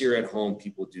 And once you're at home,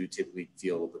 people do typically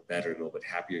feel a little bit better and a little bit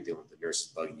happier dealing with the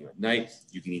nurses bugging you at night.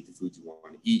 You can eat the food you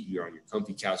want to eat. You're on your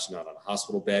comfy couch, not on a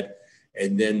hospital bed.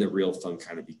 And then the real fun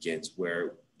kind of begins,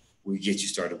 where we get you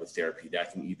started with therapy.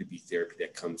 That can either be therapy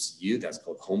that comes to you, that's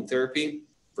called home therapy,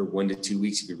 for 1 to 2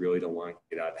 weeks if you really don't want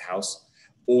to get out of the house,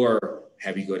 or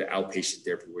have you go to outpatient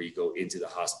therapy, where you go into the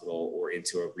hospital or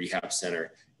into a rehab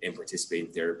center and participate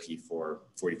in therapy for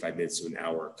 45 minutes to an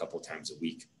hour, a couple of times a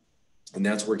week. And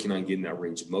that's working on getting that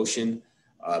range of motion,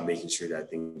 making sure that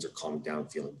things are calming down,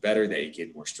 feeling better, that you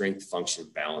get more strength, function,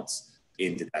 balance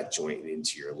into that joint and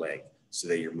into your leg, so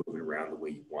that you're moving around the way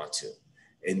you want to.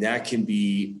 And that can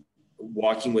be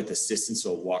walking with assistance,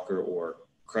 so a walker or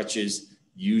crutches,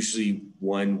 usually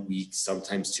 1 week,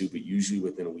 sometimes 2, but usually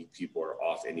within a week, people are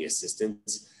off any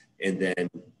assistance. And then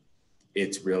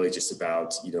it's really just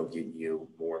about, getting you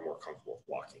more and more comfortable with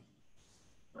walking.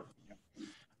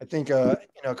 I think, a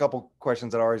couple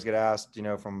questions that always get asked,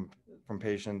 from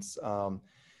patients.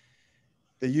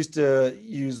 They used to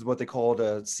use what they called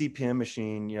a CPM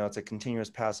machine. It's a continuous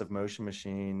passive motion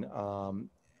machine,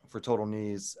 for total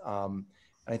knees. And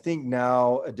I think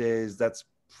nowadays that's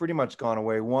pretty much gone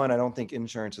away. One, I don't think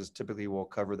insurances typically will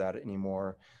cover that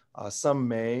anymore. Some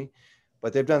may,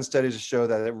 but they've done studies to show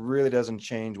that it really doesn't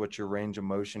change what your range of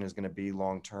motion is going to be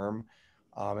long-term.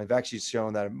 They've actually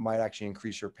shown that it might actually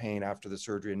increase your pain after the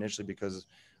surgery initially, because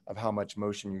of how much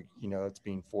motion it's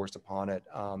being forced upon it.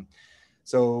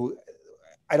 So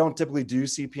I don't typically do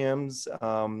CPMs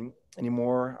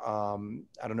anymore.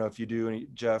 I don't know if you do any,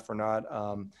 Jeff, or not.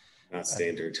 Not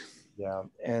standard. Yeah.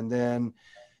 And then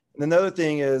the other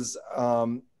thing is,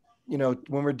 when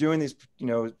we're doing these,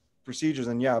 procedures,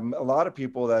 and yeah, a lot of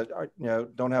people that are,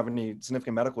 don't have any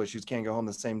significant medical issues can't go home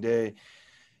the same day.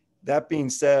 That being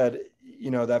said,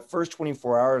 that first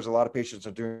 24 hours, a lot of patients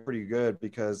are doing pretty good,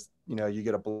 because, you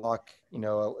get a block,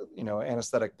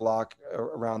 anesthetic block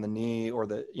around the knee, or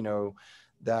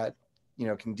that,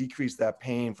 can decrease that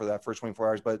pain for that first 24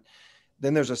 hours. But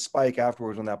then there's a spike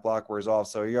afterwards when that block wears off.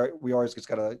 So we always just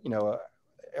gotta,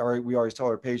 we always tell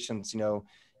our patients,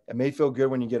 it may feel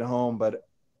good when you get home, but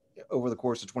over the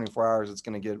course of 24 hours, it's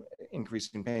going to get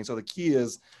increasing pain. So the key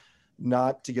is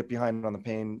not to get behind on the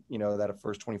pain, that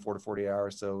first 24 to 48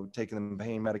 hours. So taking the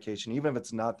pain medication, even if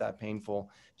it's not that painful,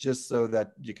 just so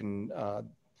that you can,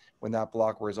 when that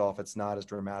block wears off, it's not as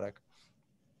dramatic.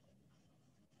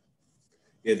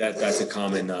 Yeah, that's a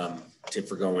common tip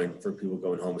for people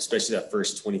going home, especially that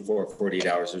first 24 or 48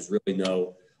 hours. There's really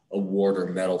no award or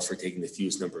medal for taking the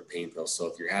fewest number of pain pills. So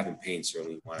if you're having pain,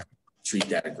 certainly you want to treat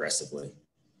that aggressively.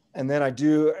 And then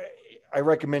I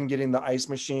recommend getting the ice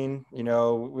machine.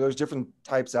 There's different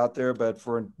types out there, but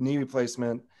for knee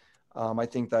replacement, I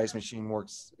think the ice machine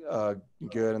works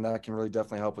good, and that can really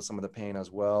definitely help with some of the pain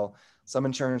as well. Some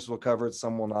insurance will cover it,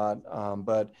 some will not.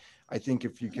 But I think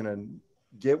if you can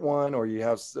get one, or you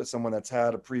have someone that's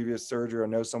had a previous surgery or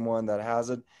know someone that has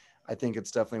it, I think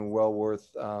it's definitely well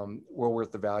worth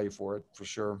the value for it, for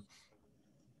sure.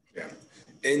 Yeah,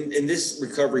 and this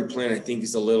recovery plan, I think,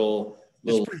 is a little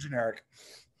pretty generic.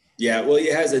 Yeah, well,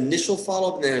 it has initial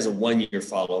follow-up and then it has a 1-year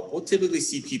follow-up. We'll typically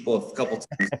see people a couple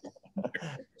times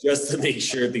just to make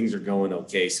sure things are going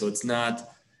okay. So it's not,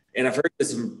 and I've heard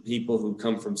this from people who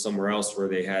come from somewhere else where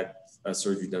they had a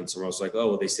surgery done somewhere else, like, oh,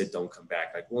 well, they said don't come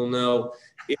back. Like, well, no,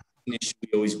 if an issue, we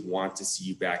always want to see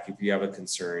you back. If you have a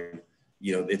concern,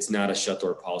 it's not a shut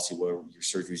door policy where your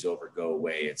surgery's over, go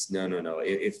away. It's no.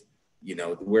 If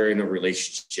we're in a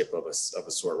relationship of a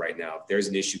sort right now. If there's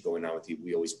an issue going on with you,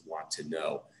 we always want to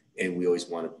know, and we always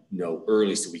want to know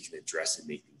early so we can address it and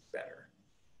make things better.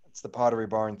 It's the Pottery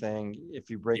Barn thing. If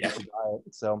you break it, you buy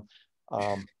it. So,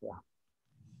 yeah.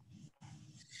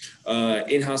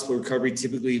 In-hospital recovery,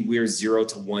 typically we're 0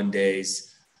 to 1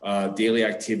 days. Daily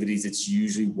activities, it's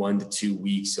usually 1 to 2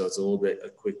 weeks. So it's a little bit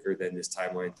quicker than this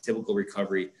timeline. Typical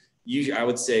recovery, usually I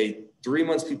would say 3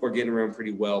 months, people are getting around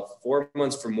pretty well. 4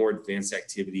 months for more advanced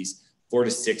activities, 4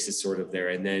 to 6 is sort of there.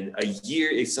 And then a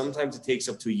year, sometimes it takes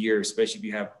up to a year, especially if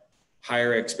you have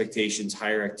higher expectations,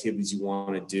 higher activities you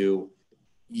want to do.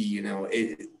 You know,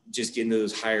 just getting to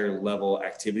those higher level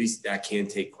activities, that can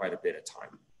take quite a bit of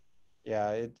time.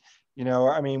 Yeah, you know,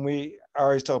 I mean, I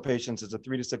always tell patients it's a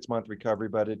 3 to 6 month recovery,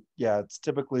 but it's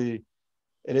typically,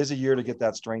 it is a year to get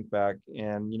that strength back.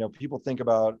 And, you know, people think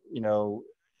about, you know,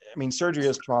 I mean, surgery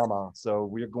is trauma. So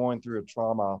we're going through a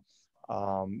trauma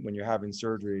when you're having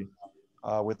surgery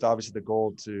with obviously the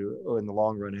goal to, in the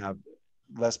long run, have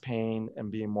less pain and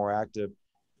being more active.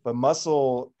 But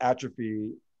muscle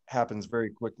atrophy happens very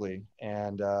quickly.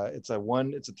 And it's a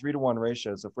 3 to 1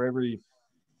 ratio. So for every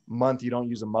month you don't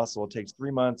use a muscle, it takes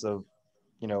 3 months of,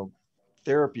 you know,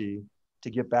 therapy to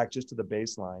get back just to the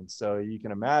baseline. So you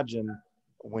can imagine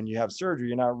when you have surgery,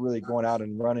 you're not really going out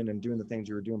and running and doing the things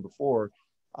you were doing before.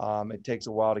 It takes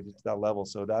a while to get to that level.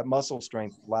 So that muscle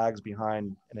strength lags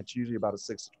behind, and it's usually about a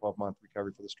 6 to 12 month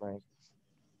recovery for the strength.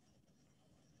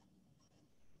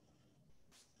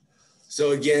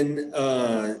 So again,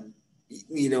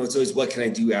 you know, it's always, what can I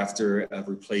do after a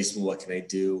replacement? What can I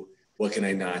do? What can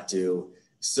I not do?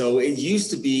 So it used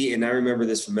to be, and I remember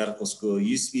this from medical school, it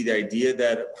used to be the idea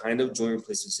that kind of joint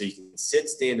replacement, so you can sit,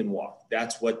 stand, and walk.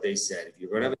 That's what they said. If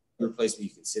you're going to have a replacement,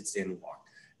 you can sit, stand, and walk.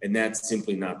 And that's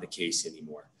simply not the case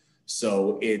anymore.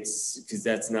 So it's because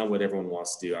that's not what everyone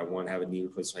wants to do. I want to have a knee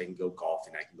replacement. I can go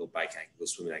golfing, I can go biking, I can go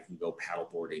swimming, I can go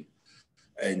paddleboarding.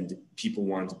 And people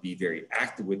want to be very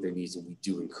active with their knees, and we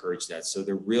do encourage that. So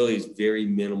there really is very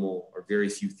minimal or very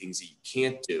few things that you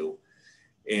can't do.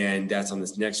 And that's on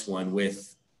this next one.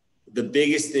 With the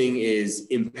biggest thing is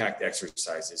impact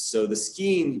exercises. So the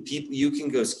skiing, people, you can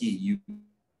go ski. You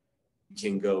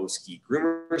can go ski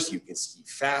groomers. You can ski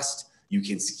fast. You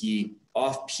can ski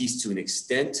off piste to an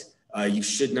extent. You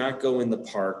should not go in the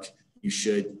park. You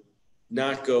should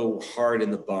not go hard in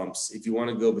the bumps. If you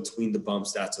want to go between the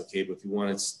bumps, that's okay. But if you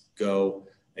want to go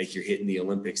like you're hitting the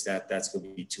Olympics, that's going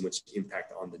to be too much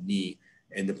impact on the knee.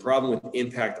 And the problem with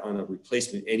impact on a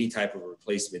replacement, any type of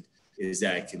replacement, is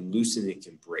that it can loosen, it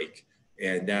can break.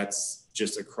 And that's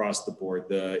just across the board.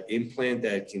 The implant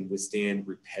that can withstand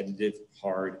repetitive,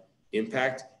 hard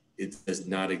impact, it does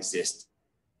not exist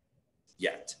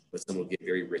yet, but some will get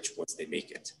very rich once they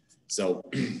make it. So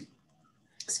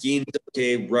skiing is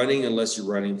okay. Running, unless you're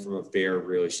running from a fair,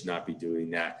 really should not be doing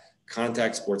that.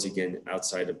 Contact sports, again,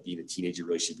 outside of being a teenager,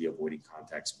 really should be avoiding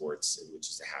contact sports, which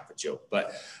is a half a joke.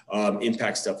 But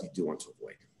impact stuff you do want to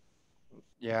avoid.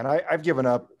 Yeah, and I've given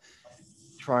up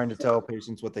trying to tell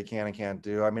patients what they can and can't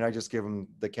do. I mean, I just give them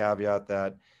the caveat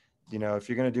that, you know, if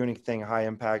you're going to do anything high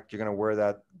impact, you're going to wear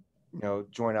that, you know,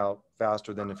 joint out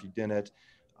faster than if you didn't.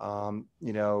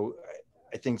 You know,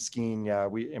 I think skiing, yeah,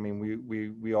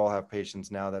 we all have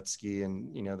patients now that ski,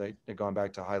 and, you know, they're going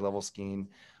back to high level skiing.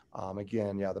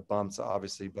 Again, yeah, the bumps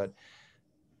obviously, but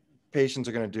patients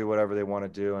are going to do whatever they want to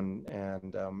do.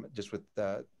 And just with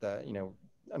that, you know,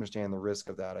 understand the risk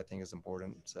of that, I think is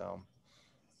important. So.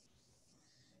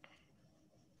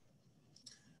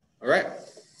 All right.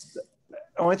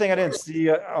 The only thing I didn't see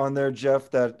on there,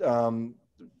 Jeff, that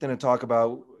didn't talk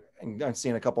about, and I've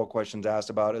seen a couple of questions asked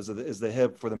about, is the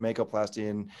hip for the Makoplasty.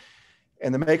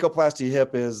 And the Makoplasty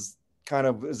hip is kind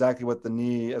of exactly what the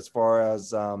knee, as far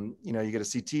as, you know, you get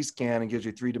a CT scan and gives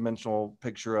you a 3-dimensional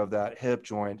picture of that hip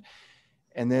joint.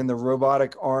 And then the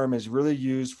robotic arm is really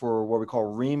used for what we call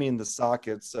reaming the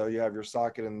socket. So you have your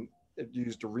socket and it's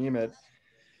used to ream it.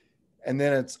 And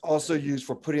then it's also used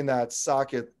for putting that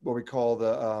socket, what we call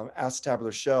the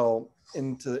acetabular shell,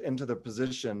 into the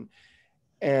position.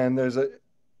 And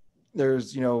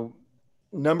there's, you know,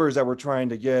 numbers that we're trying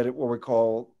to get, what we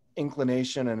call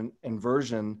inclination and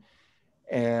inversion.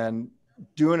 And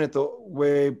doing it the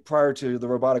way prior to the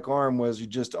robotic arm was you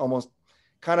just almost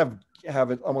kind of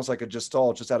have it almost like a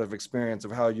gestalt, just out of experience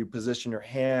of how you position your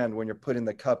hand when you're putting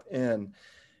the cup in.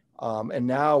 And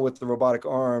now with the robotic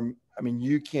arm, I mean,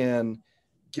 you can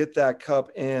get that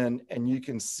cup in and you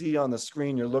can see on the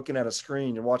screen, you're looking at a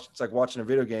screen, you're watching, it's like watching a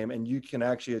video game, and you can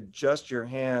actually adjust your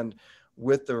hand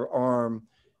with the arm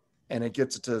and it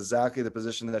gets it to exactly the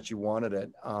position that you wanted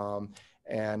it.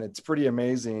 And it's pretty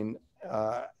amazing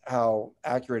how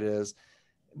accurate it is.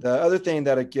 The other thing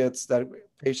that it gets, that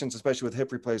patients, especially with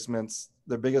hip replacements,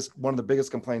 one of the biggest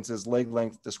complaints is leg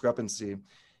length discrepancy.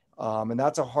 And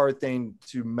that's a hard thing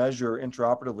to measure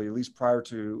intraoperatively, at least prior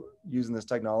to using this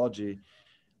technology.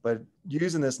 But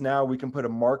using this now, we can put a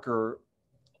marker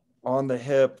on the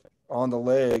hip, on the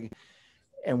leg,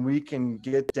 and we can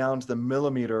get down to the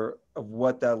millimeter of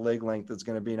what that leg length is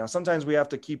going to be. Now, sometimes we have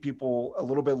to keep people a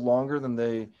little bit longer than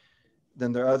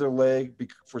their other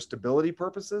leg for stability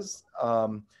purposes.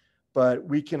 But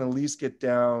we can at least get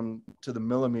down to the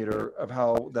millimeter of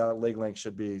how that leg length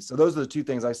should be. So those are the two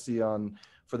things I see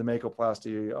for the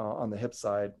Makoplasty on the hip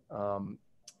side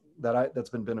that's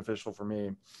been beneficial for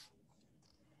me.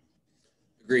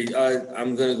 Agreed.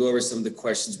 I'm going to go over some of the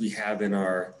questions we have in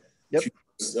our. Yep.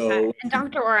 So, and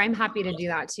Dr. Orr, I'm happy to do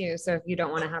that too. So if you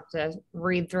don't want to have to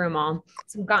read through them all,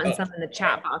 so we've gotten some in the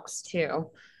chat box too.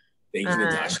 Thank you,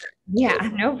 Natasha. Yeah,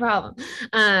 no problem.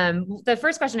 The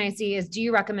first question I see is, do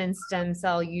you recommend stem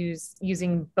cell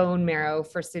using bone marrow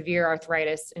for severe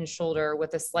arthritis in shoulder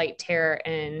with a slight tear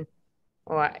in,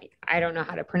 well, I don't know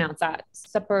how to pronounce that,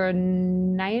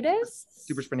 supraspinatus?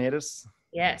 Supraspinatus?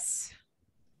 Yes.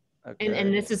 Okay.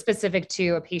 And this is specific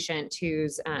to a patient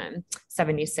who's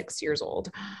 76 years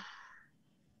old.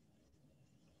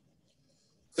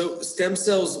 So stem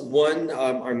cells, one,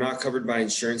 are not covered by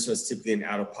insurance, so it's typically an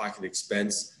out-of-pocket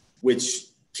expense, which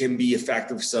can be a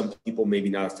factor for some people, maybe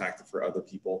not a factor for other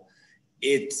people.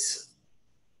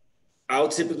 I'll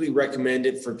typically recommend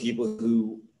it for people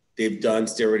who they've done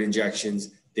steroid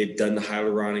injections, they've done the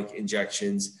hyaluronic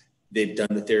injections, they've done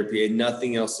the therapy, and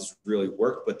nothing else has really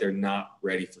worked, but they're not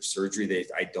ready for surgery.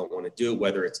 I don't want to do it,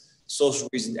 whether it's social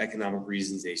reasons, economic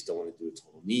reasons, they just don't want to do a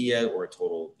total knee yet or a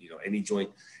total, any joint.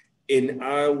 And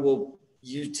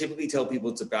you typically tell people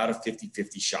it's about a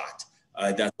 50-50 shot.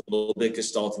 That's a little bit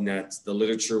gestalt, and that the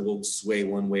literature will sway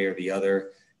one way or the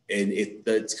other. And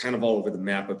it's kind of all over the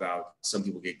map about some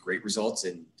people get great results,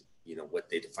 and what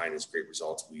they define as great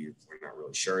results, we're not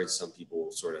really sure. And some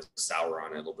people sort of sour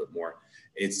on it a little bit more.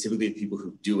 It's typically the people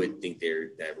who do it think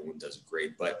that everyone does it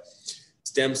great. But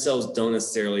stem cells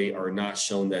are not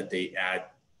shown that they add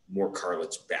more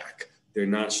cartilage back. They're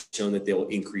not shown that they will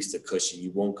increase the cushion.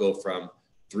 You won't go from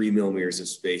 3 millimeters of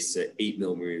space to 8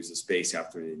 millimeters of space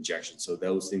after an injection. So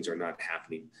those things are not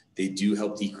happening. They do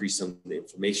help decrease some of the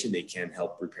inflammation. They can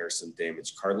help repair some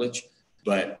damaged cartilage.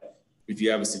 But if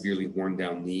you have a severely worn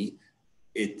down knee,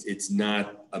 it's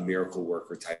not a miracle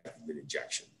worker type of an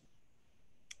injection.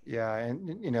 Yeah. And,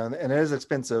 and it is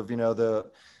expensive.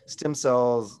 The stem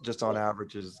cells just on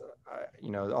average is,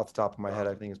 off the top of my head,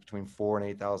 I think it's between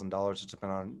 $4,000 and $8,000, just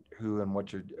depending on who and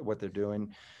what they're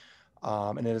doing.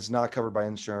 And it is not covered by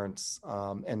insurance.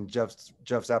 And Jeff's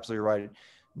absolutely right.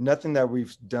 Nothing that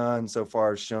we've done so far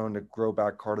has shown to grow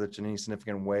back cartilage in any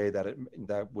significant way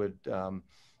that would,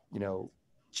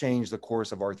 change the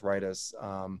course of arthritis.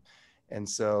 And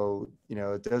so,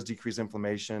 it does decrease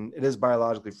inflammation. It is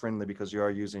biologically friendly because you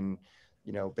are using,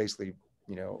 basically,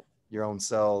 your own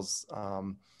cells.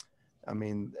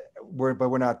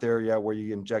 We're not there yet where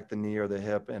you inject the knee or the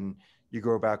hip and you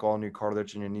grow back all new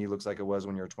cartilage and your knee looks like it was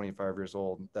when you were 25 years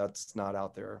old. That's not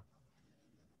out there.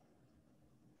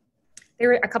 There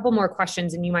were a couple more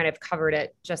questions, and you might have covered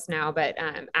it just now, but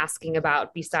asking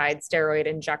about, besides steroid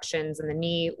injections in the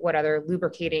knee, what other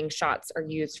lubricating shots are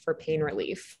used for pain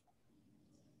relief?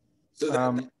 So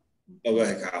go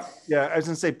ahead, Kyle. Yeah, I was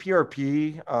going to say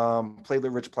PRP,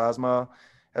 platelet-rich plasma,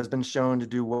 has been shown to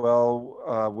do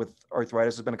well with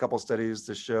arthritis. There's been a couple of studies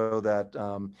to show that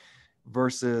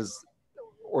versus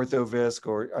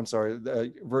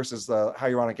Orthovisc, versus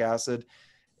hyaluronic acid,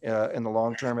 in the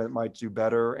long term, it might do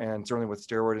better. And certainly with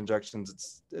steroid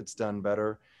injections, it's done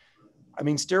better.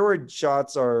 Steroid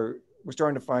shots we're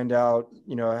starting to find out,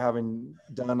 having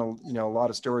done a lot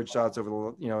of steroid shots over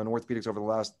in orthopedics over the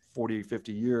last 40,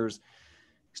 50 years,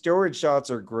 steroid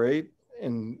shots are great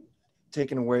in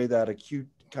taking away that acute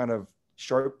kind of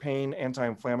sharp pain,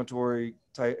 anti-inflammatory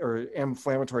type or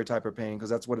inflammatory type of pain, because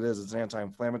that's what it is. It's an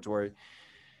anti-inflammatory.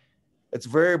 It's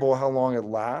variable how long it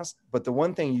lasts, but the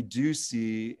one thing you do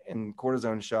see in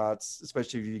cortisone shots,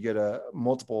 especially if you get a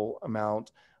multiple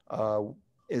amount,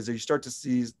 is that you start to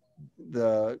see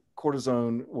the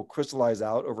cortisone will crystallize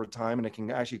out over time, and it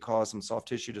can actually cause some soft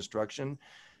tissue destruction.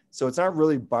 So it's not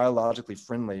really biologically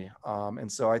friendly. And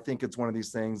so I think it's one of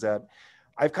these things that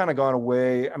I've kind of gone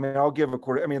away. I'll give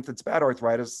if it's bad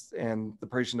arthritis and the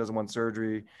patient doesn't want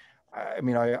surgery,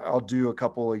 I'll do a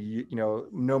couple of,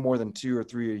 no more than 2 or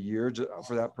 3 a year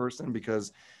for that person,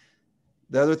 because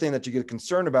the other thing that you get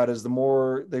concerned about is the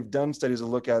more they've done studies to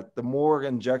look at, the more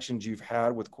injections you've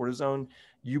had with cortisone,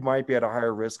 you might be at a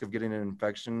higher risk of getting an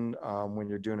infection when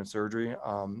you're doing a surgery.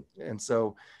 And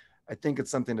so I think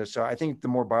it's something to show. I think the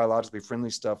more biologically friendly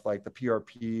stuff like the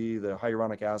PRP, the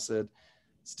hyaluronic acid,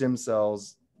 stem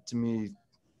cells, to me,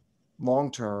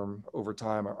 long-term over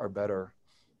time are better.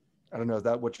 I don't know,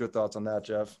 what's your thoughts on that,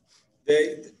 Jeff?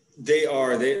 They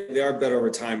are better over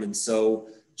time. And so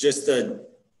just to,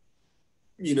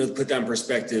 to put that in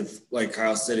perspective, like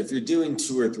Kyle said, if you're doing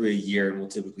 2 or 3 a year, and we'll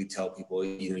typically tell people,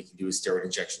 you can do steroid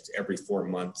injections every 4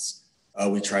 months.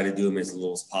 We try to do them as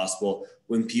little as possible.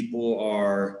 When people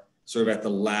are sort of at the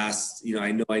last,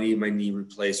 I know I need my knee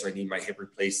replaced or I need my hip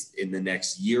replaced in the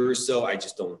next year or so, I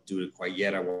just don't do it quite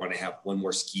yet. I want to have one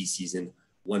more ski season,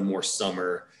 one more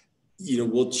summer.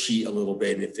 We'll cheat a little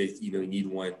bit. And if they, need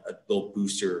a little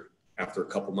booster after a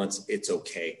couple months, it's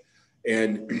okay.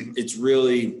 And it's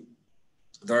really,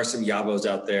 there are some Yabos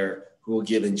out there who will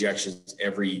give injections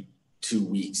every 2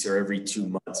 weeks or every 2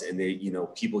 months. And they,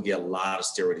 people get a lot of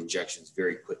steroid injections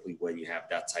very quickly when you have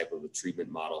that type of a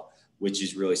treatment model, which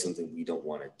is really something we don't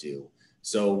want to do.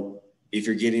 So if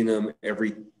you're getting them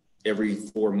every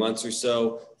 4 months or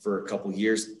so for a couple of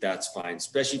years, that's fine,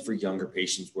 especially for younger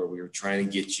patients where we were trying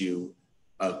to get you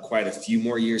quite a few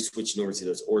more years switching over to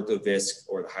those Orthovisc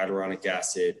or the hyaluronic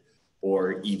acid,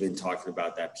 or even talking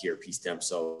about that PRP stem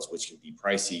cells, which can be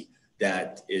pricey.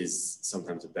 That is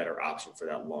sometimes a better option for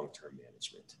that long-term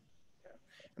management.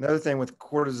 Another thing with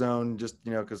cortisone, just,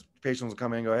 because patients will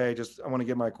come in and go, hey, I want to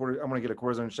get a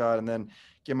cortisone shot and then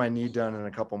get my knee done in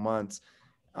a couple months.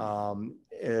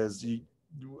 The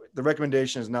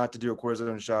recommendation is not to do a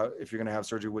cortisone shot if you're going to have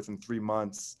surgery within 3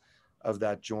 months of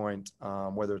that joint,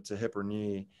 whether it's a hip or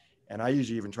knee. And I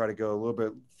usually even try to go a little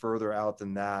bit further out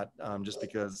than that, just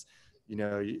because,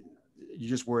 you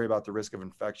just worry about the risk of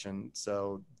infection.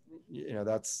 So,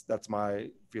 that's my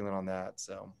feeling on that.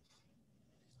 So.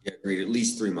 Yeah, agreed. At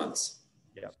least 3 months.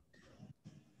 Yeah.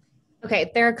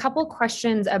 Okay. There are a couple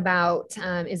questions about,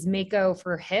 is Mako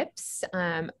for hips?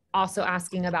 Also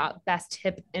asking about best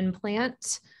hip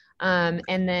implant.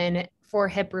 And then for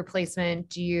hip replacement,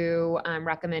 do you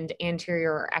recommend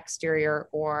anterior or exterior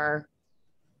or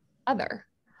other?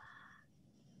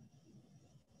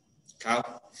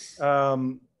 Kyle?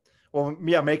 Well,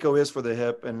 yeah, Mako is for the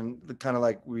hip, and kind of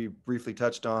like we briefly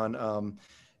touched on,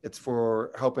 it's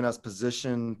for helping us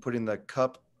position, putting the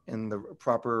cup in the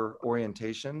proper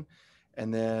orientation,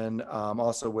 and then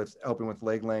also with helping with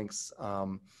leg lengths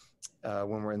when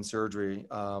we're in surgery.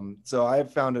 So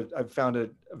I've found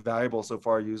it valuable so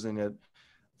far using it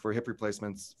for hip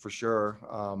replacements for sure.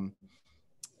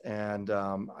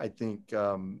 I think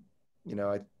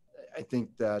I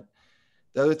think that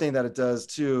the other thing that it does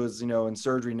too is, in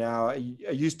surgery now, I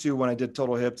used to, when I did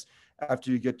total hips, after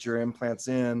you get your implants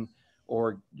in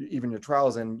or even your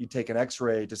trials in, you take an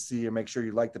x-ray to see and make sure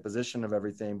you like the position of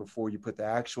everything before you put the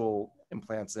actual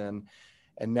implants in.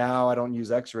 And now I don't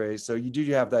use x-rays. So you do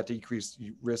have that decreased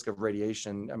risk of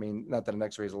radiation. I mean, not that an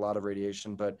x-ray is a lot of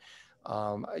radiation, but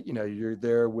you're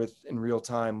there in real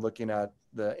time looking at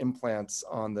the implants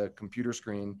on the computer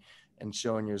screen and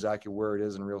showing you exactly where it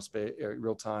is in real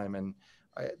time. And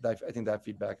I think that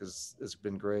feedback has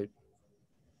been great.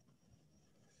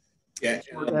 Yeah.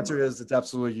 The answer is it's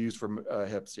absolutely used for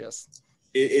hips. Yes.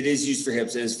 It is used for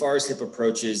hips. And as far as hip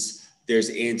approaches,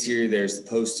 there's anterior, there's the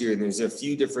posterior, and there's a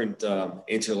few different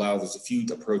anterior, there's a few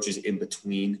approaches in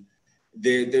between.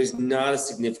 There's not a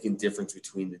significant difference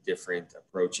between the different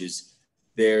approaches.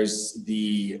 There's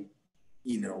the,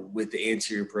 with the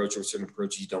anterior approach or certain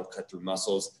approaches, you don't cut through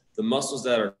muscles. The muscles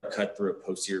that are cut through a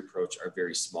posterior approach are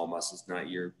very small muscles, not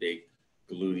your big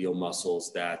gluteal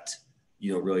muscles that,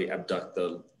 really abduct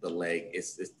the leg.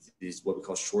 It's what we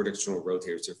call short external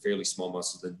rotators. They're fairly small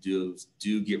muscles that do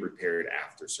get repaired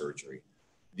after surgery.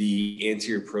 The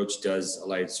anterior approach does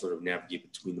allow you to sort of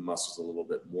navigate between the muscles a little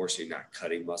bit more, so you're not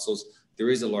cutting muscles. There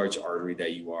is a large artery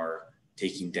that you are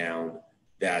taking down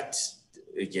that,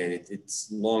 again,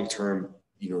 it's long-term,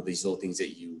 these little things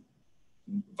that you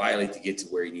violate to get to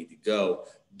where you need to go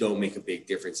don't make a big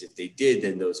difference. If they did,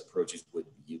 then those approaches would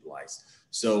be utilized.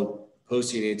 So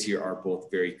posterior and anterior are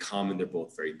both very common. They're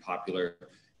both very popular.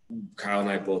 Kyle and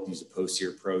I both use a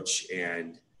posterior approach,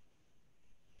 and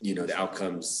the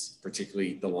outcomes,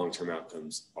 particularly the long-term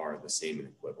outcomes, are the same and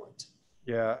equivalent.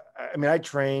 Yeah. I mean, I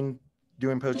trained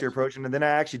doing posterior approach, and then I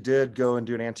actually did go and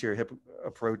do an anterior hip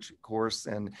approach course,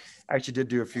 and I actually did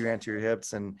do a few anterior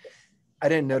hips, and I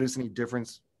didn't notice any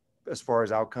difference as far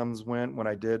as outcomes went when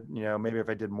I did. Maybe if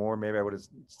I did more, maybe I would have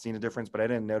seen a difference, but I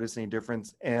didn't notice any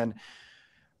difference. And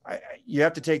you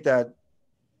have to take that,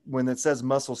 when it says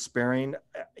muscle sparing,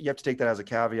 you have to take that as a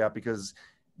caveat, because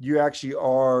you actually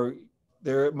are,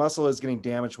 their muscle is getting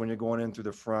damaged when you're going in through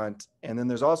the front. And then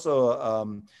there's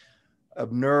also a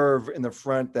nerve in the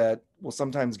front that will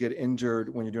sometimes get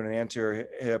injured when you're doing an anterior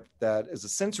hip, that is a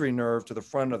sensory nerve to the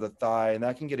front of the thigh, and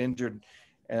that can get injured.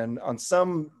 And on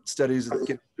some studies, it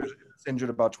gets injured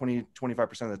about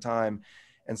 20-25% of the time.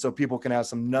 And so people can have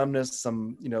some numbness,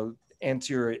 some,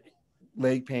 anterior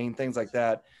leg pain, things like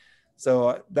that.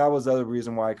 So that was the other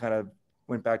reason why I kind of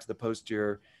went back to the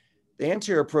posterior. The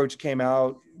anterior approach came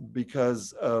out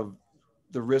because of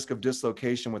the risk of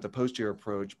dislocation with the posterior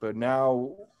approach. But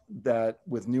now that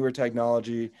with newer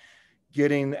technology,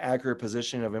 getting accurate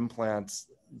position of implants,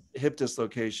 hip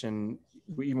dislocation,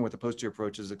 even with the posterior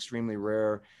approach, is extremely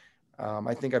rare.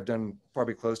 I think I've done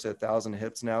probably close to 1,000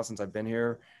 hips now since I've been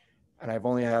here, and I've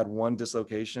only had one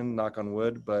dislocation, knock on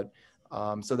wood. But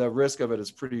so the risk of it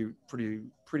is pretty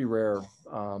rare.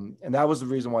 And that was the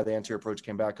reason why the anterior approach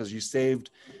came back, because you saved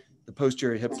the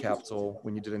posterior hip capsule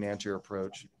when you did an anterior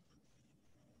approach.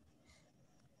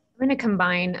 I'm going to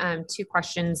combine two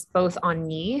questions, both on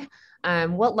knee.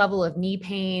 What level of knee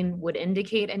pain would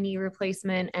indicate a knee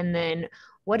replacement? And then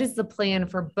what is the plan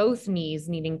for both knees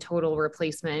needing total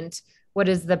replacement? What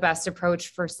is the best approach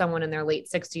for someone in their late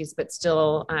 60s, but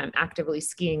still actively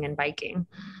skiing and biking?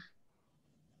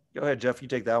 Go ahead, Jeff, you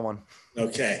take that one.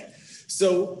 Okay.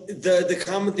 So the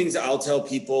common things I'll tell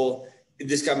people,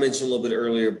 this got mentioned a little bit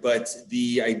earlier, but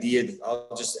the idea,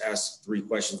 I'll just ask 3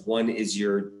 questions. One is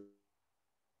your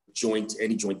joint,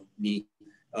 any joint knee,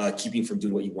 keeping from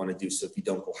doing what you want to do. So if you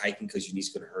don't go hiking because your knee's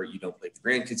going to hurt, you don't play with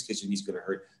grandkids because your knee's going to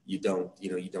hurt, you don't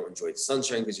enjoy the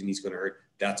sunshine because your knee's going to hurt,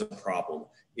 that's a problem.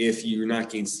 If you're not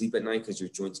getting sleep at night because your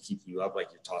joints keep you up, like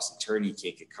you're tossing and turning, you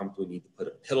can't get comfortable, you need to put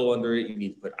a pillow under it, you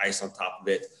need to put ice on top of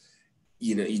it,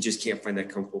 you just can't find that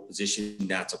comfortable position,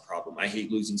 that's a problem. I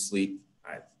hate losing sleep.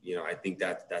 I think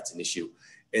that's an issue.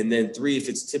 And then 3, if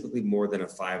it's typically more than a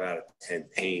 5 out of 10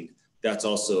 pain, that's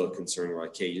also a concern. Where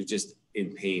like, hey, you're just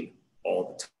in pain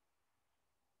all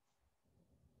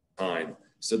the time.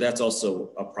 So that's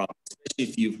also a problem,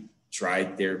 especially if you've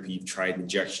tried therapy, you've tried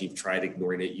injection, you've tried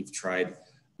ignoring it, you've tried,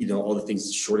 all the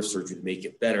things short of surgery to make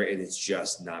it better, and it's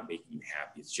just not making you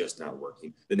happy. It's just not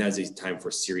working. Then that's a time for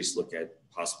a serious look at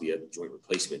possibly a joint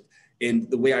replacement. And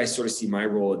the way I sort of see my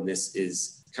role in this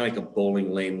is kind of like a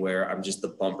bowling lane where I'm just the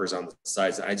bumpers on the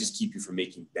sides. I just keep you from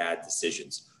making bad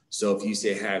decisions. So if you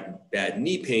say have bad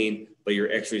knee pain, but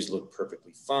your x-rays look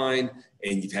perfectly fine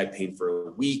and you've had pain for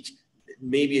a week,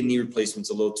 maybe a knee replacement's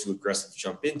a little too aggressive to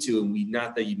jump into. And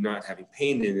not that you're not having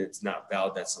pain and it's not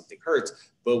valid that something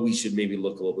hurts, but we should maybe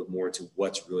look a little bit more into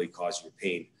what's really causing your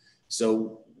pain.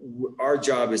 So our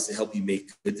job is to help you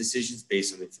make good decisions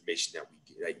based on the information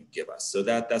that you give us. So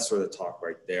that's sort of the talk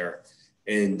right there.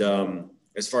 And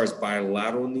as far as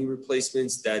bilateral knee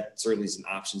replacements, that certainly is an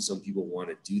option. Some people want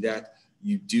to do that.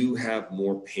 You do have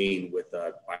more pain with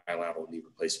a bilateral knee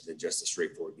replacement than just a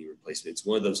straightforward knee replacement. It's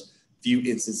one of those few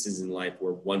instances in life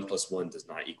where 1 + 1 does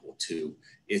not equal 2.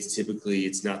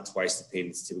 It's not twice the pain.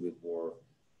 It's typically more,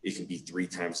 it can be 3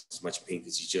 times as much pain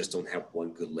because you just don't have one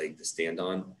good leg to stand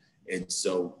on. And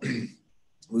so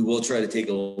we will try to take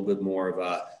a little bit more of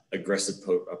a aggressive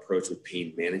approach with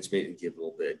pain management and give a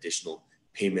little bit additional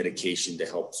pain medication to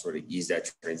help sort of ease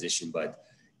that transition. But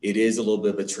it is a little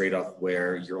bit of a trade-off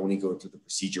where you're only going through the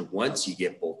procedure once, you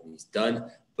get both knees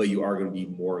done, but you are going to be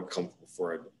more uncomfortable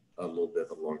for a little bit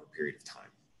of a longer period of time.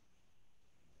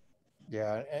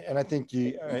 Yeah, and I think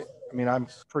I'm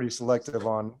pretty selective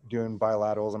on doing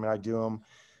bilaterals. I do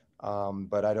them,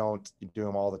 but I don't do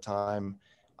them all the time.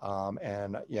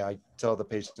 And yeah, I tell the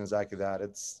patient exactly that.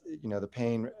 It's, the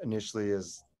pain initially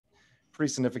is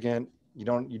pretty significant. You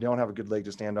don't have a good leg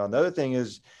to stand on. The other thing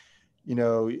is,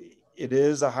 there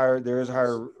is a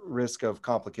higher risk of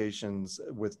complications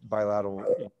with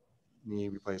bilateral knee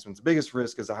replacements. The biggest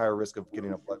risk is a higher risk of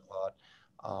getting a blood clot.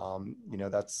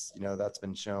 That's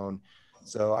been shown.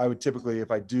 So I would typically,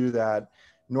 if I do that,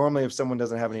 normally if someone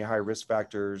doesn't have any high risk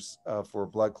factors for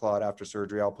blood clot after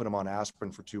surgery, I'll put them on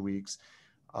aspirin for 2 weeks.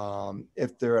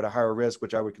 If they're at a higher risk,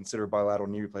 which I would consider bilateral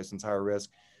knee replacements higher risk,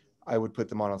 I would put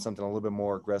them on something a little bit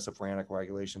more aggressive for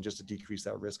anticoagulation just to decrease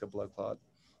that risk of blood clot.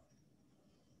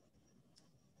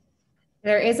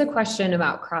 There is a question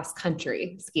about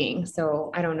cross-country skiing.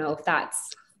 So I don't know if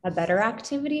that's a better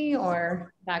activity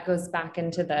or that goes back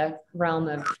into the realm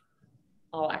of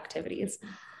all activities.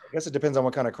 I guess it depends on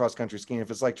what kind of cross-country skiing. If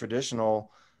it's like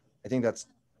traditional, I think that's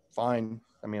fine.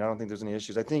 I don't think there's any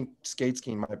issues. I think skate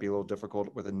skiing might be a little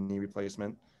difficult with a knee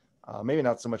replacement. Maybe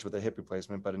not so much with a hip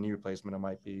replacement, but a knee replacement, it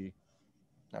might be,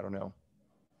 I don't know.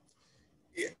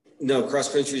 Yeah, no,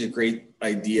 cross-country is a great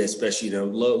idea, especially,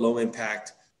 low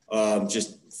impact.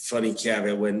 Just funny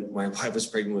caveat, when my wife was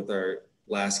pregnant with our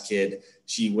last kid,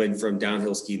 she went from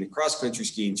downhill skiing to cross-country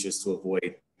skiing just to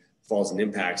avoid falls and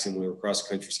impacts. And when we were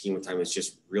cross-country skiing one time, it's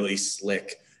just really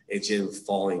slick. And she ended up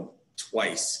falling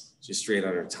twice, just straight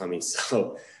on her tummy.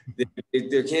 So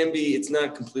there can be, it's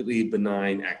not completely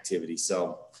benign activity.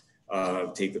 So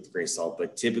take that with a grain of salt,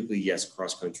 but typically, yes,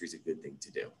 cross-country is a good thing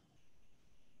to do.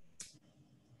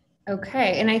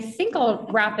 Okay, and I think I'll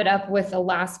wrap it up with a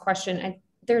last question.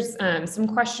 There's some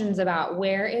questions about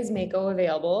where is Mako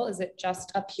available? Is it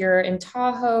just up here in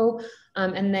Tahoe?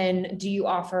 And then do you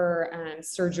offer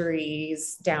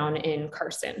surgeries down in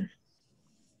Carson?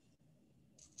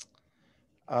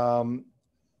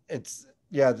 It's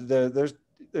yeah, there's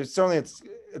certainly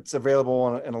it's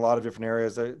available in a lot of different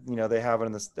areas. You know, they have it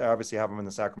in this. They obviously have them in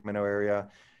the Sacramento area.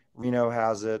 Reno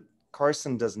has it.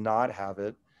 Carson does not have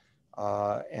it,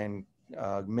 and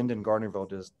Minden,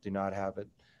 Gardnerville do not have it.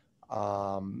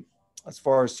 As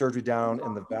far as surgery down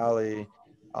in the valley,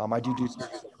 I do surgery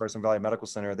at Carson Valley Medical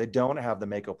Center. They don't have the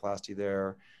Makoplasty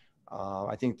there.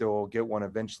 I think they'll get one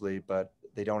eventually, but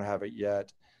they don't have it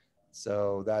yet.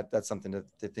 So that's something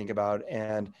to think about.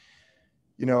 And,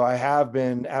 you know, I have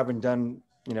been, having done,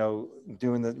 you know,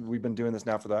 we've been doing this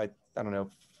now for I don't know,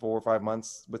 4 or 5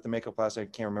 months with the Makoplasty. I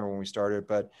can't remember when we started,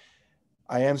 but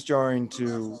I am starting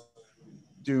to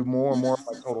do more and more of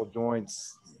my total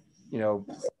joints, you know,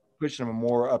 pushing them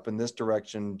more up in this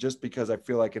direction, just because I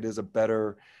feel like it is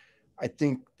I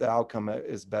think the outcome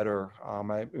is better. I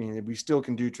mean, we still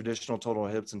can do traditional total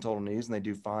hips and total knees, and they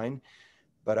do fine.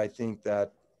 But I think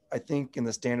in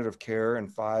the standard of care in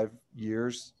 5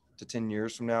 years to 10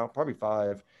 years from now, probably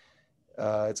 5,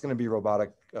 it's going to be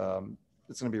robotic.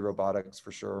 It's going to be robotics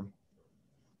for sure.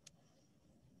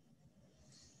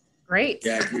 Great.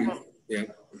 Yeah, I agree. Yeah.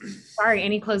 Sorry,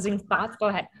 any closing thoughts? Go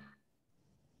ahead.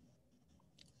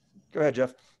 Go ahead,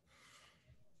 Jeff.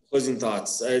 Closing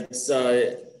thoughts. It's,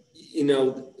 you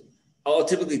know, I'll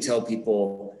typically tell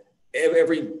people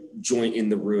every joint in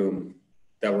the room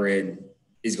that we're in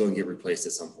is going to get replaced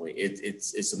at some point.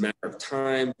 It's a matter of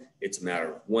time. It's a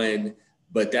matter of when,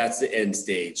 but that's the end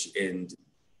stage. And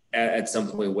at some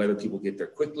point, whether people get there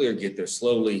quickly or get there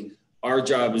slowly, our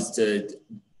job is to,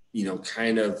 you know,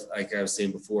 kind of, like I was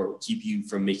saying before, keep you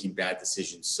from making bad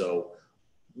decisions. So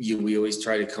we always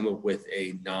try to come up with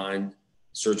a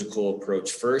non-surgical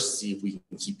approach first, see if we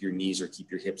can keep your knees or keep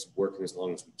your hips working as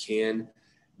long as we can.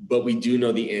 But we do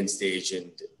know the end stage, and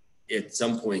at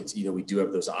some point, you know, we do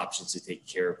have those options to take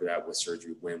care of that with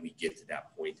surgery when we get to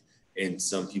that point. And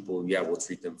some people, yeah, we'll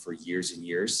treat them for years and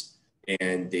years,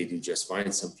 and they do just fine.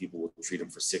 Some people will treat them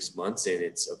for 6 months, and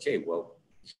it's okay, well,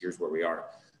 here's where we are.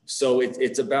 So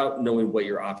it's about knowing what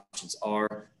your options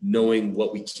are, knowing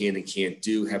what we can and can't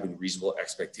do, having reasonable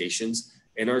expectations.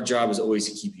 And our job is always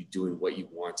to keep you doing what you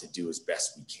want to do as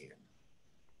best we can.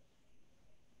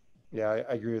 Yeah,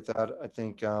 I agree with that. I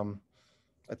think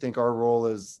our role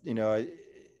is, you know,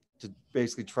 to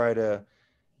basically try to,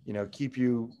 you know, keep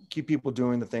people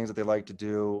doing the things that they like to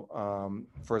do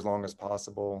for as long as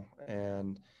possible.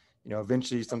 And, you know,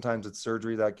 eventually sometimes it's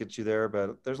surgery that gets you there,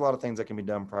 but there's a lot of things that can be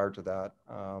done prior to that.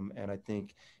 And I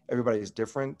think everybody is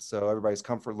different. So everybody's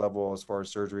comfort level as far as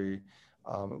surgery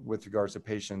with regards to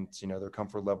patients, you know, their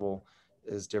comfort level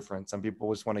is different. Some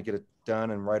people just want to get it done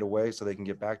and right away so they can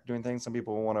get back to doing things. Some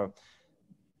people want to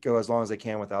go as long as they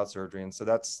can without surgery. And so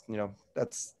that's, and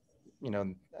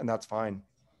that's fine.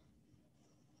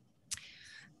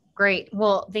 Great.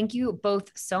 Well, thank you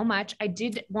both so much. I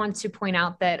did want to point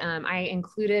out that I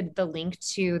included the link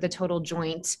to the total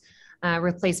joint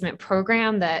replacement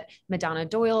program that Madonna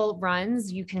Doyle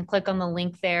runs. You can click on the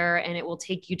link there and it will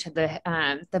take you to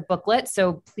the booklet.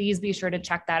 So please be sure to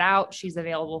check that out. She's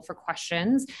available for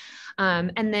questions.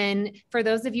 And then for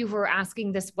those of you who are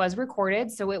asking, this was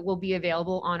recorded, so it will be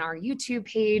available on our YouTube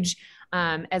page,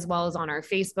 as well as on our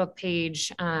Facebook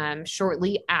page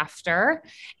shortly after.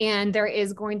 And there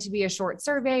is going to be a short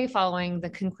survey following the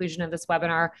conclusion of this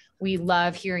webinar. We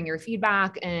love hearing your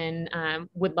feedback and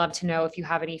would love to know if you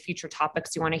have any future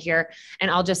topics you want to hear. And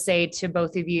I'll just say to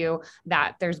both of you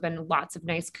that there's been lots of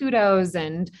nice kudos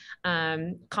and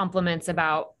compliments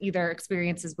about either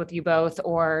experiences with you both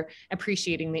or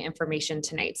appreciating the information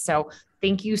tonight. So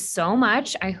thank you so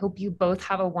much. I hope you both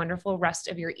have a wonderful rest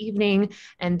of your evening.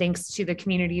 And thanks to the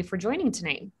community for joining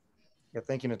tonight. Yeah,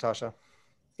 thank you, Natasha.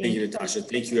 Thank you, Natasha.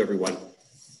 Thank you, everyone.